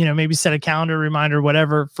 you know, maybe set a calendar reminder,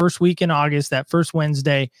 whatever. First week in August, that first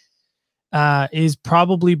Wednesday, is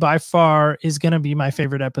probably by far is going to be my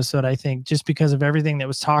favorite episode, I think, just because of everything that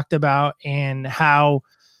was talked about and how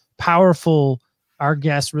powerful our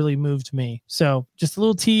guest really moved me. So just a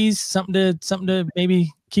little tease, something to maybe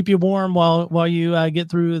keep you warm while you get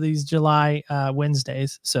through these July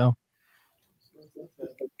Wednesdays. So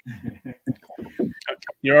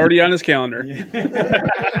you're already on his calendar.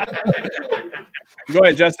 Go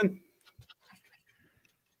ahead, Justin.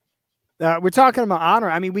 We're talking about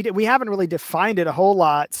honor. I mean, we haven't really defined it a whole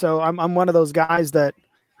lot. So I'm one of those guys that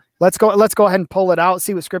let's go ahead and pull it out,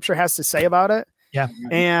 see what Scripture has to say about it. Yeah.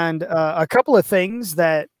 And a couple of things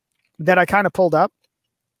that I kind of pulled up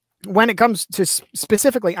when it comes to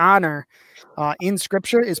specifically honor in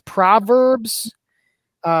Scripture is Proverbs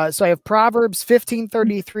So I have Proverbs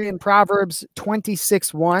 15:33 and Proverbs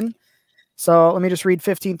 26:1. So let me just read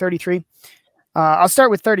 15:33. I'll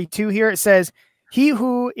start with 32 here. It says, he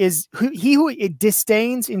who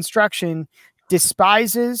disdains instruction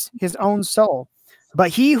despises his own soul, but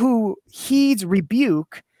he who heeds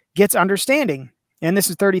rebuke gets understanding. And this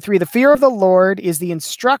is 33. The fear of the Lord is the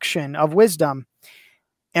instruction of wisdom.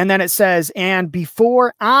 And then it says, and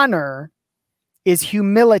before honor is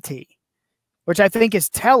humility, which I think is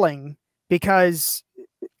telling, because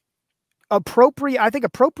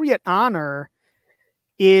appropriate honor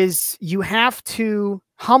is you have to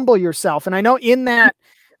humble yourself. And I know in that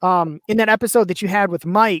episode that you had with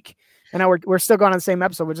Mike, and we're still going on the same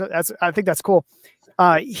episode, which I think that's cool.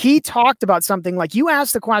 He talked about something like, you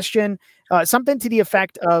asked the question, something to the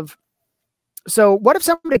effect of, so what if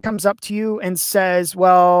somebody comes up to you and says,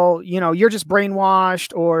 well, you know, you're just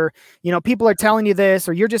brainwashed, or, you know, people are telling you this,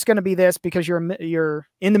 or you're just going to be this because you're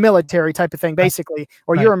in the military type of thing, basically,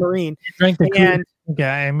 or you're a Marine. You drank the Kool-Aid.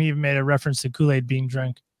 Yeah, I even made a reference to Kool-Aid being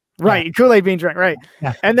drunk. Right. Yeah. Kool-Aid being drunk. Right.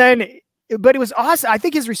 Yeah. And then, but it was awesome. I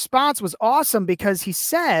think his response was awesome because he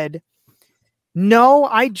said, no,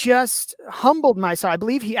 I just humbled myself. I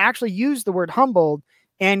believe he actually used the word humbled.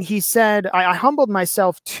 And he said, I humbled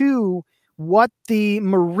myself to what the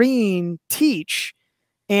Marine teach.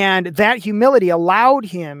 And that humility allowed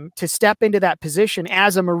him to step into that position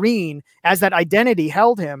as a Marine, as that identity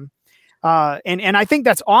held him. And I think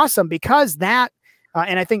that's awesome because that,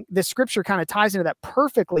 and I think the scripture kind of ties into that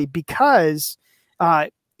perfectly, because I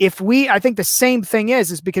think the same thing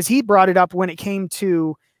is because he brought it up when it came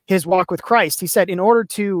to his walk with Christ. He said, in order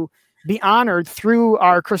to be honored through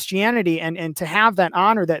our Christianity and to have that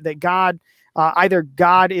honor that God, either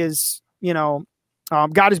God is, you know,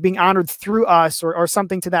 God is being honored through us or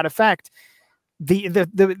something to that effect.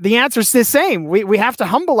 The answer is the same. We have to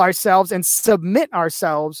humble ourselves and submit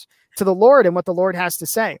ourselves to the Lord and what the Lord has to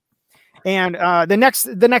say. And the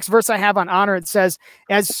next verse I have on honor, it says,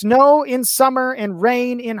 as snow in summer and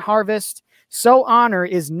rain in harvest, so honor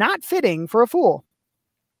is not fitting for a fool.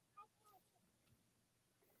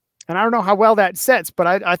 And I don't know how well that sets, but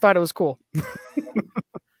I thought it was cool. You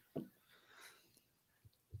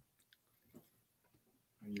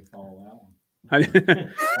follow that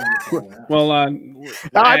one. Well,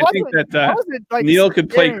 I think that like Neil could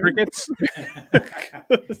play crickets.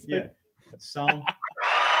 Yeah, some.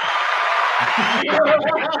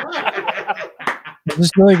 It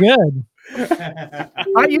was really good.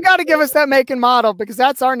 You got to give us that make and model because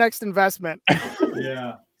that's our next investment.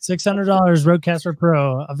 Yeah. $600 Rodecaster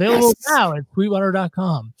Pro, available now at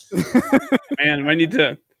Sweetwater.com. Man, I need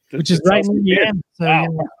to which is right near you, so right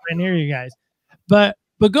near you guys. But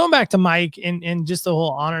going back to Mike and just the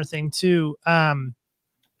whole honor thing too. I've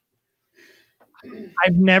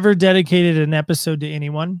never dedicated an episode to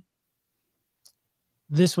anyone.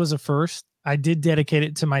 This was a first. I did dedicate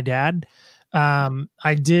it to my dad.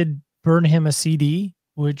 I did burn him a CD,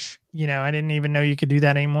 which, you know, I didn't even know you could do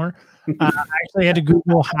that anymore. I actually had to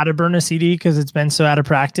Google how to burn a CD because it's been so out of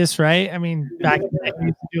practice, right? I mean, back then I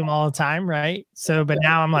used to do them all the time, right? So, but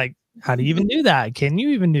now I'm like, how do you even do that? Can you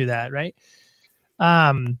even do that, right?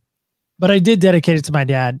 But I did dedicate it to my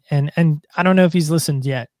dad, and I don't know if he's listened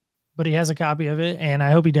yet, but he has a copy of it, and I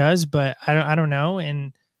hope he does, but I don't know.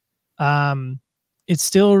 And it's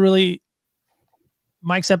still really,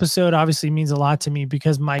 Mike's episode obviously means a lot to me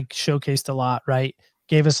because Mike showcased a lot, right?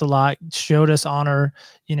 Gave us a lot, showed us honor,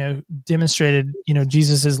 you know, demonstrated, you know,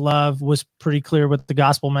 Jesus's love, was pretty clear what the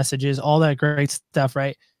gospel message is, all that great stuff,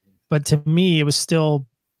 right? But to me, it was still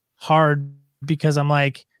hard because I'm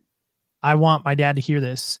like, I want my dad to hear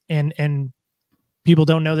this. And people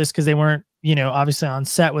don't know this because they weren't, you know, obviously on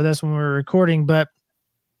set with us when we were recording, but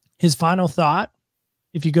his final thought,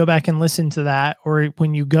 if you go back and listen to that, or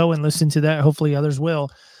when you go and listen to that, hopefully others will,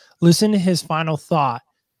 listen to his final thought.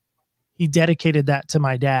 He dedicated that to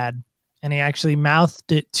my dad, and he actually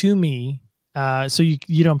mouthed it to me. So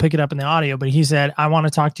you don't pick it up in the audio, but he said, I want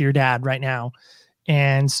to talk to your dad right now.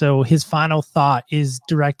 And so his final thought is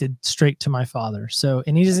directed straight to my father. So,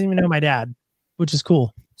 and he doesn't even know my dad, which is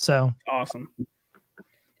cool. So awesome.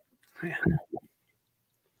 Yeah.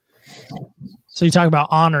 So you talk about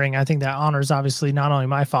honoring. I think that honors obviously not only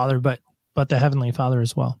my father, but the Heavenly Father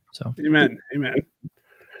as well. So amen. Amen.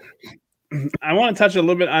 I want to touch a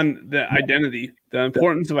little bit on the identity, the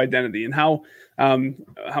importance of identity, and how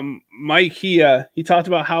Mike he talked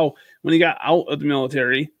about how when he got out of the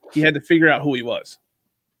military, he had to figure out who he was.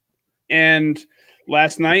 And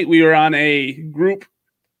last night we were on a group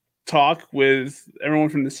talk with everyone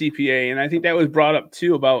from the CPA, and I think that was brought up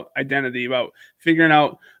too about identity, about figuring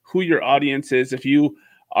out who your audience is. If you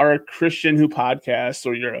are a Christian who podcasts,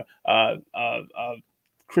 or you're a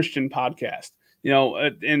Christian podcast, you know,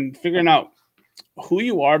 and figuring out who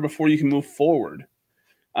you are before you can move forward.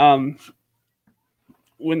 When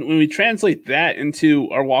we translate that into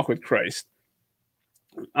our walk with Christ,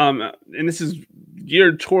 and this is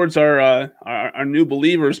geared towards our new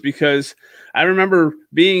believers, because I remember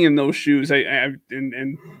being in those shoes, and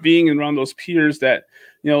being around those peers that,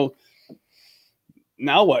 you know,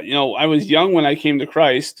 now what? You know, I was young when I came to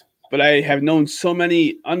Christ, but I have known so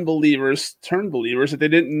many unbelievers turned believers that they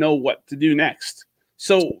didn't know what to do next.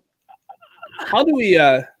 So how do we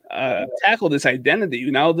tackle this identity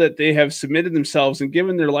now that they have submitted themselves and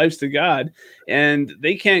given their lives to God, and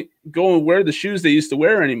they can't go and wear the shoes they used to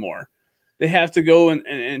wear anymore? They have to go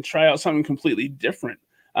and try out something completely different.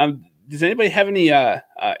 Does anybody have any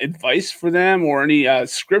advice for them, or any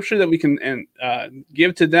scripture that we can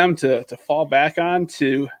give to them to fall back on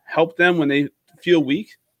to help them when they feel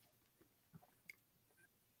weak?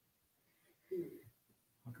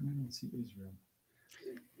 How come I don't see Israel?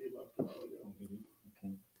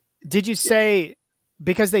 Did you say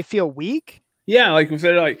because they feel weak? Yeah, like if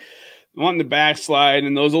they're like wanting to backslide,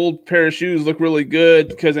 and those old pair of shoes look really good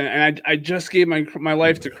because I just gave my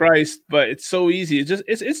life to Christ, but it's so easy.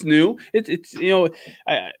 It's new. It's you know,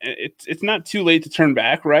 it's not too late to turn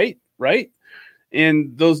back, right?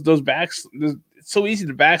 And those backs, it's so easy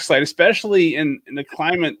to backslide, especially in the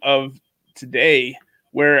climate of today,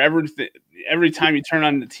 where every time you turn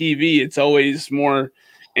on the TV, it's always more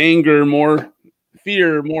anger, more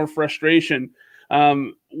fear, more frustration.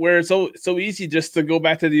 Where it's so easy just to go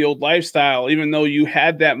back to the old lifestyle, even though you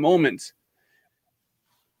had that moment.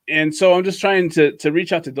 And so I'm just trying to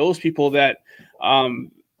reach out to those people that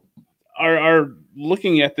are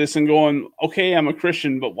looking at this and going, okay, I'm a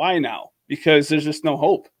Christian, but why now? Because there's just no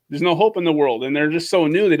hope. There's no hope in the world, and they're just so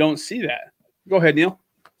new, they don't see that. Go ahead, Neil.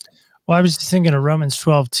 Well, I was just thinking of Romans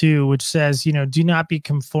 12:2, which says, you know, do not be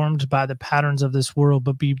conformed by the patterns of this world,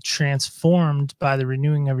 but be transformed by the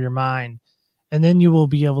renewing of your mind. And then you will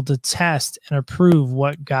be able to test and approve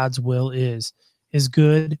what God's will is his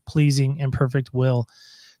good, pleasing, and perfect will.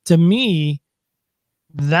 To me,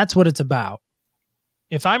 that's what it's about.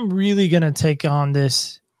 If I'm really going to take on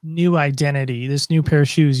this new identity, this new pair of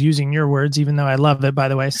shoes, using your words, even though I love it, by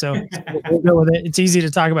the way, so we'll go with it. It's easy to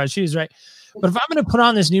talk about shoes, right? But if I'm going to put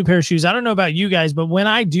on this new pair of shoes, I don't know about you guys, but when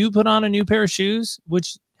I do put on a new pair of shoes,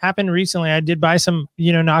 which happened recently, I did buy some,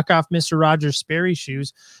 you know, knockoff Mr. Rogers Sperry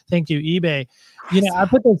shoes. Thank you, eBay. You know, I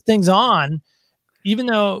put those things on, even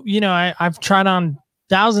though, you know, I've tried on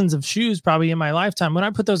thousands of shoes probably in my lifetime. When I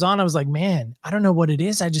put those on, I was like, man, I don't know what it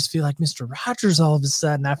is. I just feel like Mr. Rogers all of a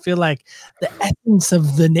sudden. I feel like the essence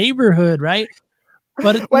of the neighborhood, right?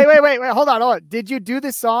 But wait, hold on. Did you do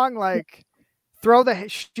this song like throw the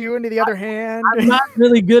shoe into the other hand? I'm not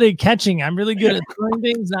really good at catching. I'm really good at throwing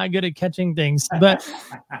things, not good at catching things. But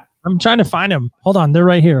I'm trying to find them. Hold on, they're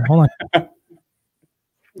right here. Hold on.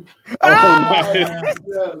 Yes.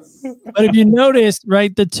 But if you notice,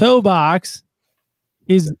 right, the toe box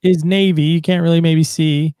is navy. You can't really maybe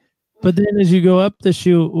see. But then as you go up the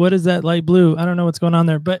shoe, what is that light blue? I don't know what's going on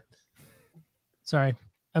there. But sorry,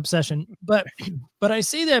 obsession. But I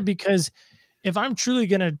say that because if I'm truly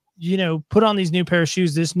gonna, you know, put on these new pair of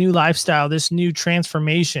shoes, this new lifestyle, this new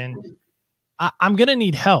transformation, I'm gonna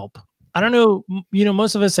need help. I don't know, you know,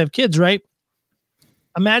 most of us have kids, right?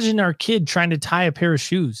 Imagine our kid trying to tie a pair of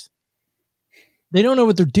shoes. They don't know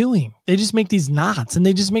what they're doing. They just make these knots, and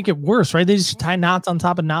they just make it worse, right? They just tie knots on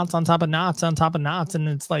top of knots on top of knots on top of knots. And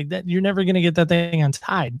it's like that. You're never going to get that thing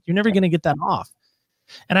untied. You're never going to get that off.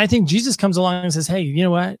 And I think Jesus comes along and says, hey, you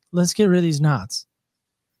know what? Let's get rid of these knots.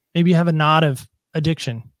 Maybe you have a knot of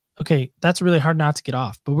addiction. Okay, that's a really hard knot to get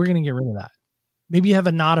off, but we're going to get rid of that. Maybe you have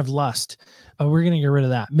a knot of lust. We're going to get rid of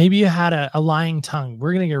that. Maybe you had a lying tongue.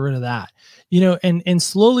 We're going to get rid of that. You know, and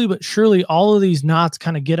slowly but surely, all of these knots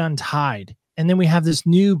kind of get untied. And then we have this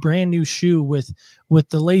new, brand new shoe with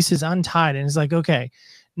the laces untied. And it's like, okay,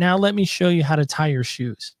 now let me show you how to tie your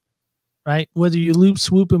shoes, right? Whether you loop,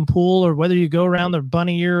 swoop, and pull, or whether you go around the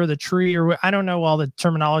bunny ear or the tree, or I don't know all the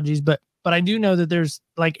terminologies, but I do know that there's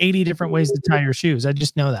like 80 different ways to tie your shoes. I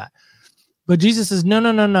just know that. But Jesus says,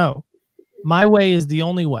 no. My way is the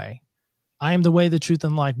only way. I am the way, the truth,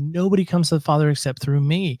 and life. Nobody comes to the Father except through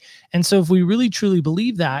me. And so if we really, truly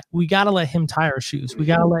believe that, we got to let him tie our shoes. We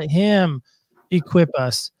got to let him equip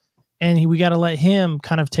us. And we got to let him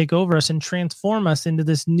kind of take over us and transform us into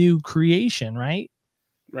this new creation, right?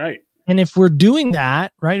 Right. And if we're doing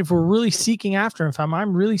that, right, if we're really seeking after him, if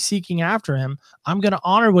I'm really seeking after him, I'm going to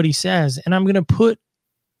honor what he says, and I'm going to put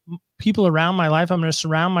people around my life. I'm going to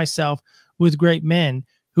surround myself with great men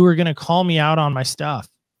who are going to call me out on my stuff.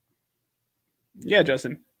 Yeah,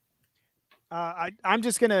 Justin. I'm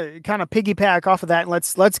just gonna kind of piggyback off of that, and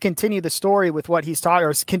let's continue the story with what he's talking,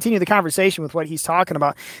 or continue the conversation with what he's talking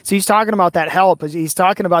about. So he's talking about that help, he's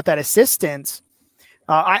talking about that assistance.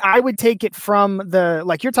 I would take it from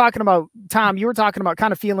like you're talking about, Tom. You were talking about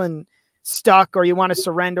kind of feeling stuck, or you want to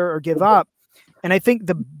surrender or give up. And I think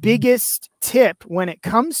the biggest tip when it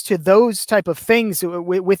comes to those type of things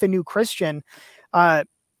with a new Christian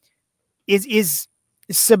is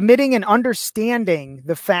submitting and understanding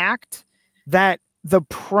the fact that the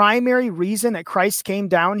primary reason that Christ came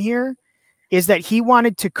down here is that he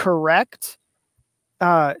wanted to correct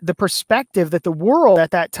the perspective that the world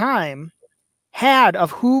at that time had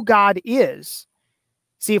of who God is.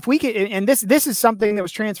 See, if we could, and this is something that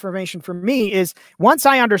was transformation for me, is once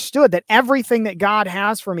I understood that everything that God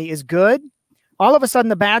has for me is good, all of a sudden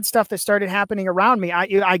the bad stuff that started happening around me,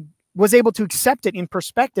 I was able to accept it in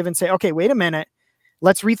perspective and say, okay, wait a minute,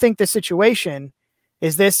 let's rethink this situation.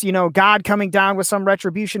 Is this, God coming down with some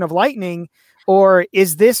retribution of lightning, or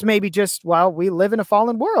is this maybe just, well, we live in a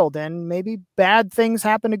fallen world and maybe bad things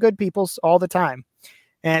happen to good people all the time?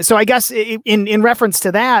 And so I guess in reference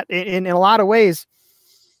to that, in a lot of ways,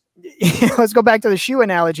 let's go back to the shoe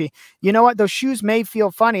analogy. You know what? Those shoes may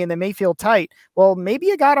feel funny and they may feel tight. Well, maybe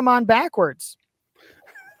you got them on backwards.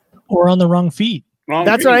 Or on the wrong feet.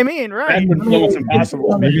 That's what I mean, right? It's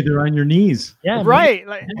impossible. Maybe they're on your knees. Yeah, right,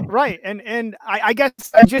 right. And I guess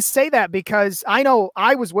I just say that because I know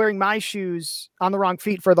I was wearing my shoes on the wrong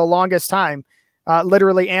feet for the longest time,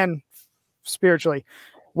 literally and spiritually,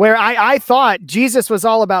 where I thought Jesus was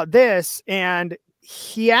all about this, and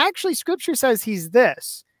he actually, Scripture says he's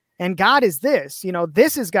this, and God is this.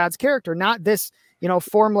 This is God's character, not this,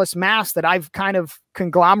 formless mass that I've kind of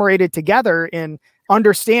conglomerated together in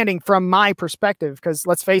understanding from my perspective. Because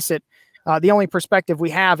let's face it, the only perspective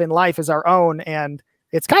we have in life is our own, and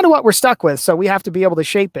it's kind of what we're stuck with. So we have to be able to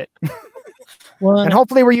shape it. Well, and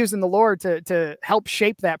hopefully we're using the Lord to help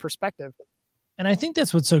shape that perspective. And I think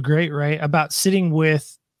that's what's so great, right, about sitting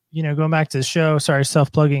with, going back to the show. Sorry,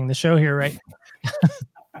 self-plugging the show here, right?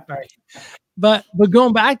 Right. But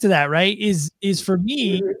going back to that, right, is for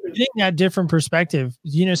me getting that different perspective.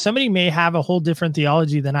 Somebody may have a whole different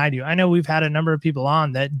theology than I do. I know we've had a number of people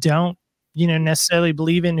on that don't, necessarily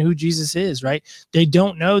believe in who Jesus is, right? They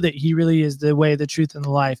don't know that he really is the way, the truth, and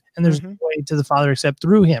the life. And there's no way to the Father except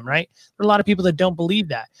through him, right? There are a lot of people that don't believe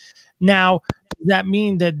that. Now, does that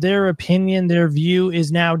mean that their opinion, their view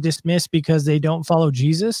is now dismissed because they don't follow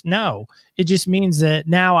Jesus? No, it just means that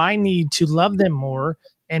now I need to love them more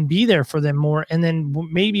and be there for them more. And then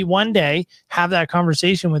maybe one day have that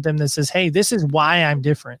conversation with them that says, hey, this is why I'm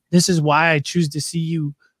different. This is why I choose to see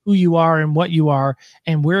you, who you are and what you are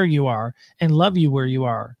and where you are, and love you where you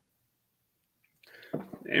are.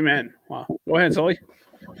 Amen. Wow. Go ahead, Sully.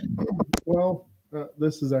 Well,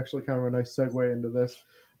 this is actually kind of a nice segue into this.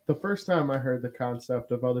 The first time I heard the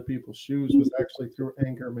concept of other people's shoes was actually through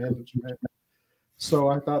anger management. So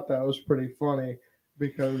I thought that was pretty funny,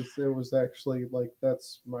 because it was actually like,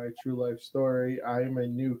 that's my true life story. I'm a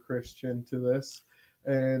new Christian to this.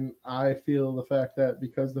 And I feel the fact that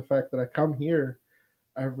I come here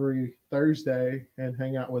every Thursday and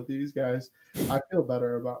hang out with these guys, I feel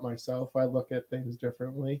better about myself. I look at things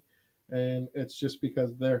differently. And it's just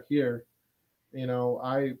because they're here.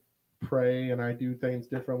 I pray and I do things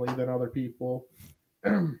differently than other people.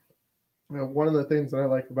 One of the things that I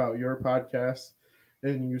like about your podcast,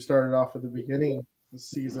 and you started off at the beginning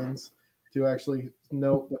seasons, to actually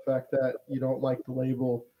note the fact that you don't like the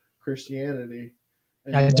label Christianity,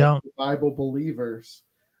 and I don't like Bible believers,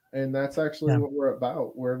 and that's actually what we're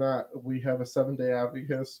about. We have a 7-day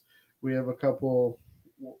Advocate. We have a couple.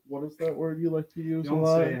 What is that word you like to use a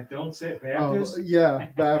lot? Don't say it, Baptist. Yeah,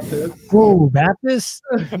 Baptist. Whoa, Baptist.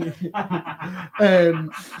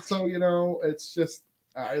 And so it's just,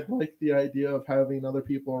 I like the idea of having other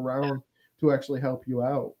people around to actually help you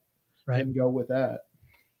out. Right. And go with that.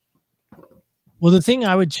 Well, the thing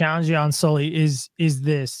I would challenge you on, Sully, is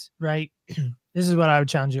this, right? This is what I would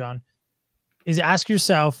challenge you on, is ask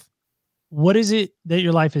yourself, what is it that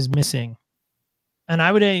your life is missing? And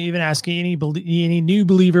I would even ask any new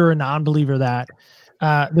believer or non-believer that.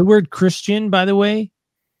 The word Christian, by the way,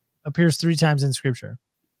 appears 3 times in Scripture.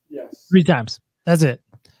 Yes. 3 times. That's it.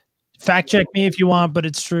 Fact check me if you want, but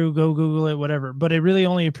it's true. Go Google it, whatever. But it really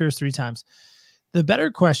only appears 3 times. The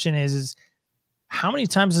better question is how many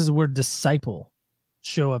times does the word disciple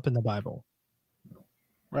show up in the Bible?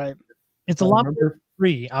 Right. It's a lot more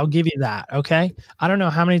 3. I'll give you that. Okay. I don't know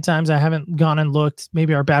how many times. I haven't gone and looked.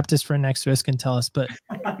 Maybe our Baptist friend next to us can tell us, but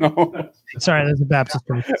No. sorry, there's a Baptist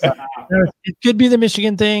friend. It could be the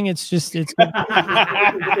Michigan thing. It's just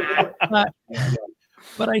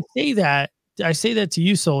but I say that to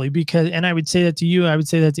you solely because, and I would say that to you, I would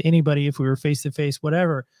say that to anybody if we were face to face,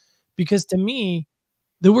 whatever, because to me,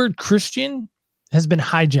 the word Christian has been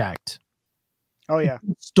hijacked. Oh yeah.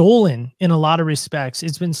 Stolen in a lot of respects.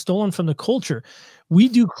 It's been stolen from the culture. We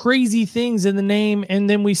do crazy things in the name and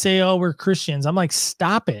then we say, oh, we're Christians. I'm like,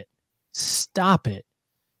 stop it. Stop it.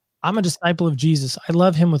 I'm a disciple of Jesus. I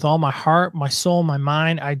love him with all my heart, my soul, my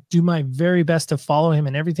mind. I do my very best to follow him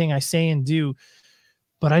in everything I say and do,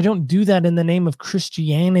 but I don't do that in the name of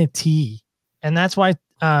Christianity. And that's why,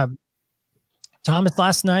 Thomas,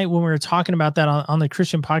 last night when we were talking about that on the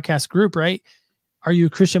Christian podcast group, right? Are you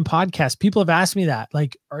a Christian podcast? People have asked me that.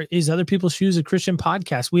 Like, is Other People's Shoes a Christian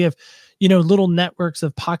podcast? We have, little networks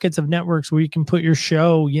of pockets of networks where you can put your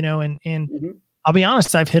show, and I'll be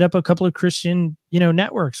honest, I've hit up a couple of Christian,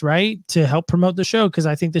 networks, right, to help promote the show because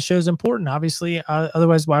I think the show is important. Obviously,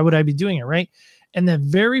 otherwise, why would I be doing it, right? And the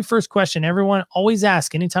very first question everyone always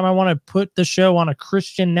asks anytime I want to put the show on a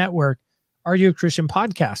Christian network, are you a Christian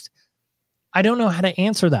podcast? I don't know how to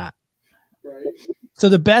answer that. Right. So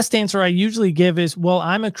the best answer I usually give is, well,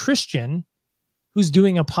 I'm a Christian who's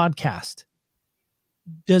doing a podcast.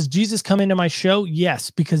 Does Jesus come into my show? Yes,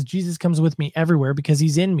 because Jesus comes with me everywhere because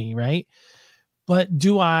he's in me, right? But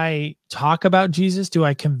do I talk about Jesus? Do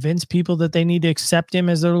I convince people that they need to accept him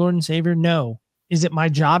as their Lord and Savior? No. Is it my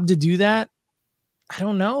job to do that? I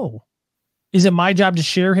don't know. Is it my job to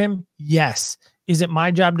share him? Yes. Is it my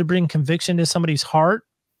job to bring conviction to somebody's heart?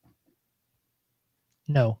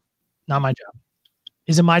 No, not my job.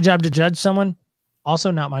 Is it my job to judge someone? Also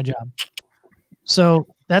not my job. So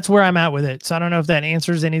that's where I'm at with it. So I don't know if that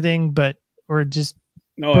answers anything, or just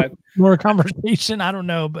more conversation. I don't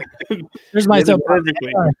know, but there's myself.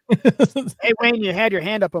 Perfectly. Hey, Wayne, you had your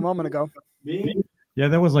hand up a moment ago. Yeah,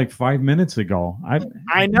 that was like 5 minutes ago.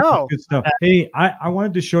 I know. Good stuff. Hey, I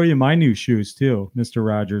wanted to show you my new shoes too, Mr.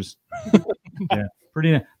 Rogers. Yeah,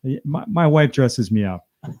 pretty. My wife dresses me up.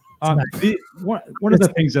 One of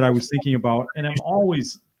the things that I was thinking about, and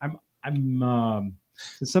it's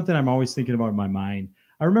something I'm always thinking about in my mind.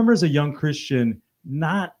 I remember as a young Christian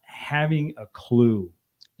not having a clue.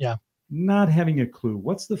 Yeah. Not having a clue.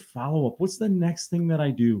 What's the follow-up? What's the next thing that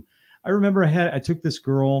I do? I remember I took this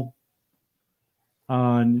girl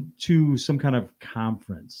to some kind of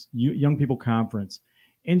conference, young people conference,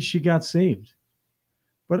 and she got saved.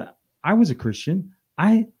 But I was a Christian.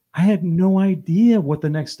 I had no idea what the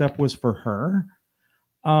next step was for her.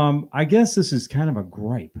 I guess this is kind of a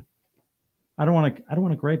gripe. I don't want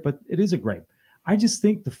to gripe, but it is a gripe. I just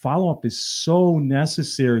think the follow-up is so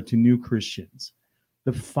necessary to new Christians.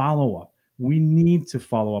 The follow-up. We need to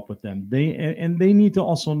follow up with them. They need to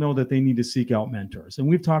also know that they need to seek out mentors. And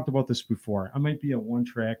we've talked about this before. I might be a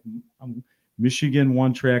Michigan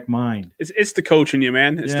one-track mind. It's the coach in you,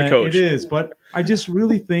 man. It's the coach. It is. But I just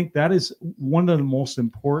really think that is one of the most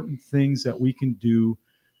important things that we can do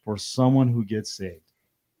for someone who gets saved.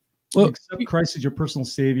 Well, accept Christ as your personal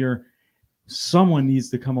Savior. Someone needs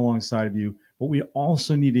to come alongside of you, but we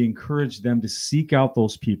also need to encourage them to seek out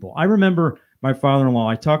those people. I remember my father-in-law.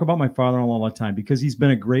 I talk about my father-in-law all the time because he's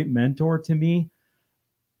been a great mentor to me.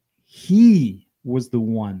 He was the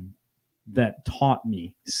one that taught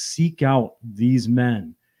me, seek out these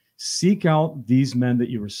men. Seek out these men that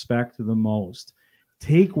you respect the most.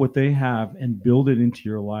 Take what they have and build it into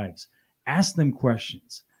your lives. Ask them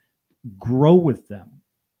questions. Grow with them.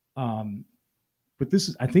 But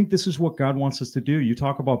I think this is what God wants us to do. You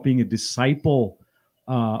talk about being a disciple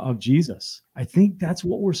of Jesus. I think that's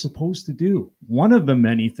what we're supposed to do. One of the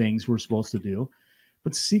many things we're supposed to do,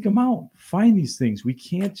 but seek them out. Find these things. We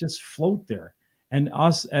can't just float there. And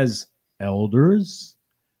us as elders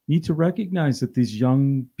need to recognize that these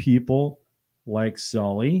young people like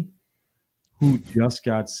Sully, who just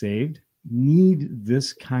got saved, need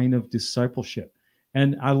this kind of discipleship.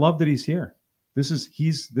 And I love that he's here. This is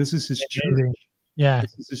his church. Yeah.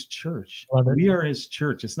 This is his church. We are his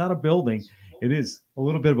church. It's not a building. It is a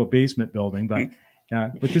little bit of a basement building, but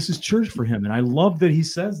this is church for him. And I love that he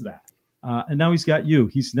says that. And now he's got you.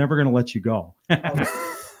 He's never going to let you go.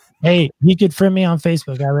 Hey, he could friend me on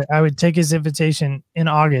Facebook. I would take his invitation in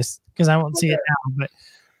August because I won't see it now.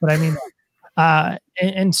 But I mean,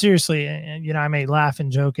 and seriously, and I may laugh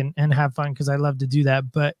and joke and have fun because I love to do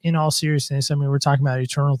that. But in all seriousness, I mean, we're talking about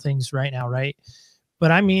eternal things right now, right?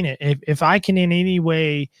 But I mean it. If I can in any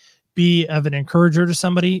way be of an encourager to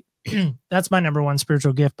somebody, that's my number one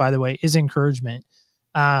spiritual gift, by the way, is encouragement.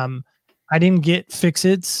 I didn't get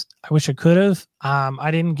fix-its. I wish I could have.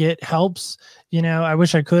 I didn't get helps. I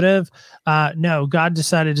wish I could have. No, God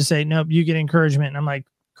decided to say, nope, you get encouragement. And I'm like,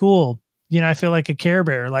 cool. I feel like a Care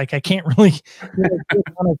Bear. Like I can't really do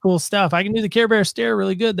kind of cool stuff. I can do the Care Bear stare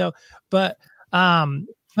really good though. But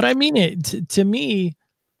I mean it to me,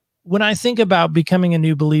 when I think about becoming a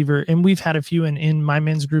new believer, and we've had a few in my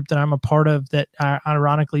men's group that I'm a part of that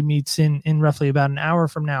ironically meets in roughly about an hour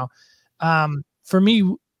from now. For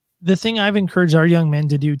me, the thing I've encouraged our young men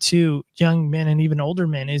to do too, young men and even older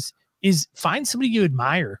men, is find somebody you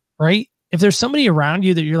admire, right? If there's somebody around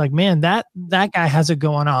you that you're like, man, that guy has it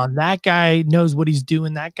going on. That guy knows what he's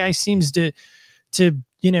doing. That guy seems to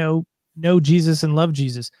know Jesus and love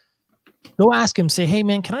Jesus. Go ask him, say, hey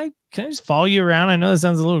man, can I just follow you around? I know that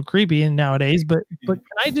sounds a little creepy nowadays, but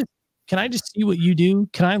can I just see what you do?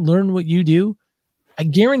 Can I learn what you do? I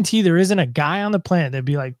guarantee there isn't a guy on the planet that'd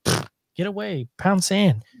be like, get away, pound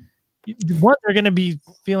sand. What they're going to be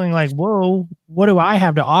feeling like, whoa, what do I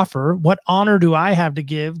have to offer? What honor do I have to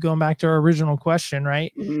give? Going back to our original question,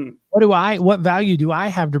 right? Mm-hmm. What value do I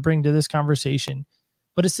have to bring to this conversation?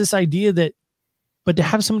 But it's this idea but to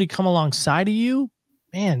have somebody come alongside of you,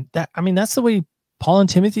 man, that's the way Paul and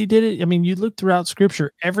Timothy did it. I mean, you look throughout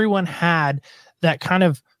scripture, everyone had that kind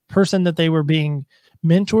of person that they were being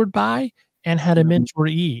mentored by and had a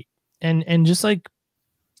mentoree. And just like,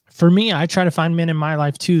 for me, I try to find men in my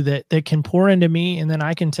life too that can pour into me, and then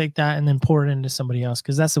I can take that and then pour it into somebody else,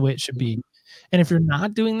 because that's the way it should be. And if you're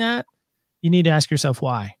not doing that, you need to ask yourself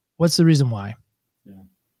why. What's the reason why? Yeah,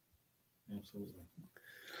 absolutely.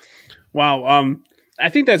 Wow. I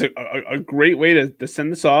think that's a great way to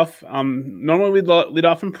send this off. Normally we lead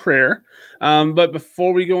off in prayer, but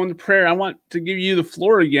before we go into prayer, I want to give you the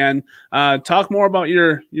floor again. Talk more about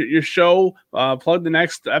your show. Plug the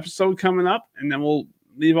next episode coming up, and then we'll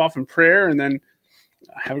leave off in prayer, and then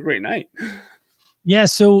have a great night. Yeah.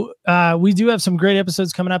 So we do have some great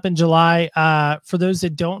episodes coming up in July. For those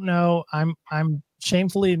that don't know, I'm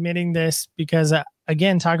shamefully admitting this because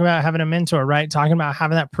again, talk about having a mentor, right? Talking about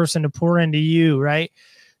having that person to pour into you, right?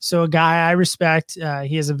 So a guy I respect,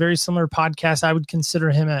 he has a very similar podcast. I would consider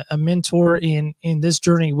him a mentor in this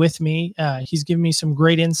journey with me. He's given me some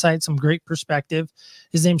great insight, some great perspective.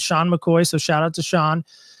 His name's Sean McCoy. So shout out to Sean.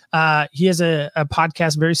 He has a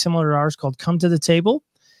podcast very similar to ours called Come to the Table.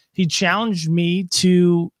 He challenged me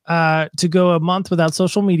to go a month without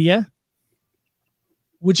social media,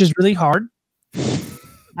 which is really hard.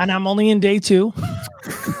 And I'm only in day 2.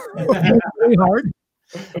 It's really hard.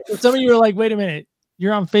 Some of you are like, wait a minute,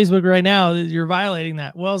 you're on Facebook right now. You're violating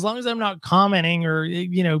that. Well, as long as I'm not commenting or,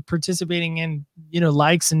 participating in,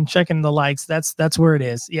 likes and checking the likes, that's where it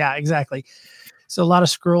is. Yeah, exactly. So a lot of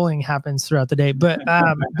scrolling happens throughout the day, but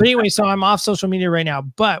anyway, so I'm off social media right now,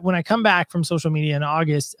 but when I come back from social media in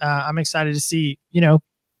August, I'm excited to see,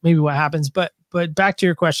 maybe what happens, but back to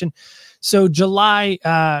your question. So July,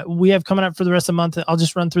 we have coming up for the rest of the month. I'll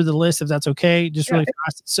just run through the list if that's okay, just really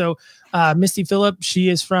fast. So Misty Phillip, she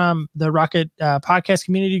is from the Rocket Podcast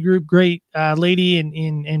Community Group. Great lady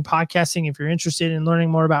in podcasting. If you're interested in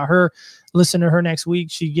learning more about her, listen to her next week.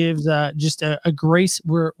 She gives just a grace.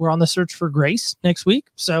 We're on the search for grace next week.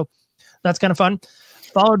 So that's kind of fun.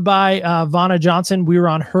 Followed by Vonna Johnson. We were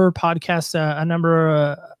on her podcast a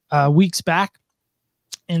number of weeks back.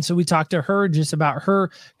 And so we talked to her just about her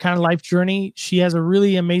kind of life journey. She has a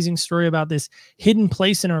really amazing story about this hidden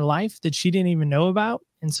place in her life that she didn't even know about.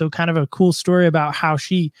 And so kind of a cool story about how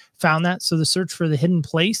she found that. So the search for the hidden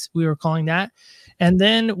place, we were calling that. And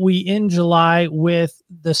then we end July with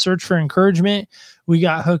the search for encouragement. We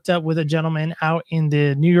got hooked up with a gentleman out in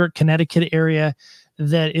the New York, Connecticut area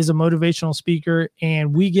that is a motivational speaker.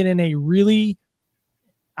 And we get in a really,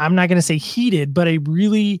 I'm not going to say heated, but a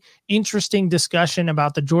really interesting discussion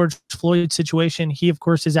about the George Floyd situation. He, of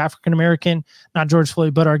course, is African-American, not George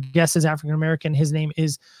Floyd, but our guest is African-American. His name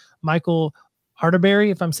is Michael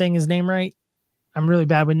Arterberry, if I'm saying his name right. I'm really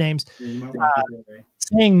bad with names.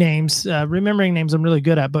 Saying names, remembering names I'm really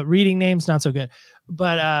good at, but reading names, not so good.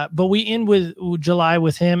 But we end with July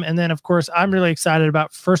with him. And then, of course, I'm really excited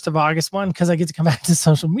about 1st of August one because I get to come back to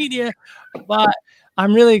social media. But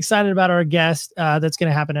I'm really excited about our guest that's going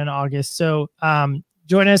to happen in August. So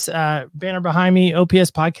join us. Banner behind me,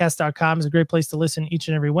 opspodcast.com is a great place to listen each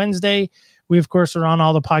and every Wednesday. We, of course, are on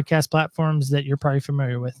all the podcast platforms that you're probably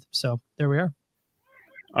familiar with. So there we are.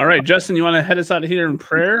 All right, Justin, you want to head us out of here in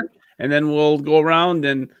prayer, and then we'll go around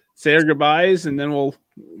and say our goodbyes, and then we'll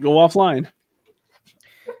go offline.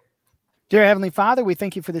 Dear Heavenly Father, we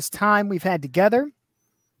thank you for this time we've had together.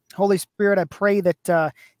 Holy Spirit, I pray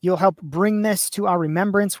that you'll help bring this to our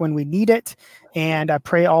remembrance when we need it. And I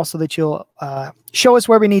pray also that you'll show us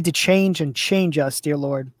where we need to change and change us, dear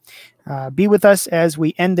Lord. Be with us as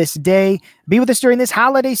we end this day. Be with us during this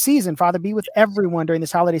holiday season. Father, be with everyone during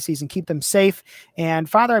this holiday season. Keep them safe. And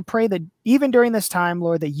Father, I pray that even during this time,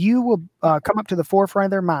 Lord, that you will come up to the forefront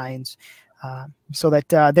of their minds so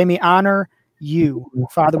that they may honor you.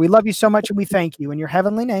 Father, we love you so much and we thank you. In your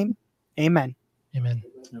heavenly name, amen. Amen.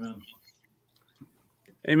 Amen.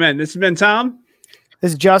 Amen. This has been Tom.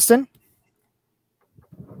 This is Justin.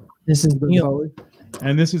 This is Neil. Tully.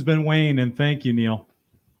 And this has been Wayne. And thank you, Neil.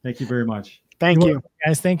 Thank you very much. Thank you.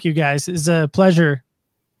 Guys, thank you, guys. It's a pleasure.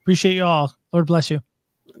 Appreciate you all. Lord bless you.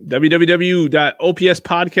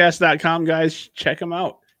 www.opspodcast.com, guys. Check them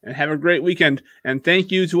out and have a great weekend. And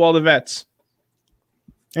thank you to all the vets.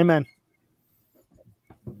 Amen.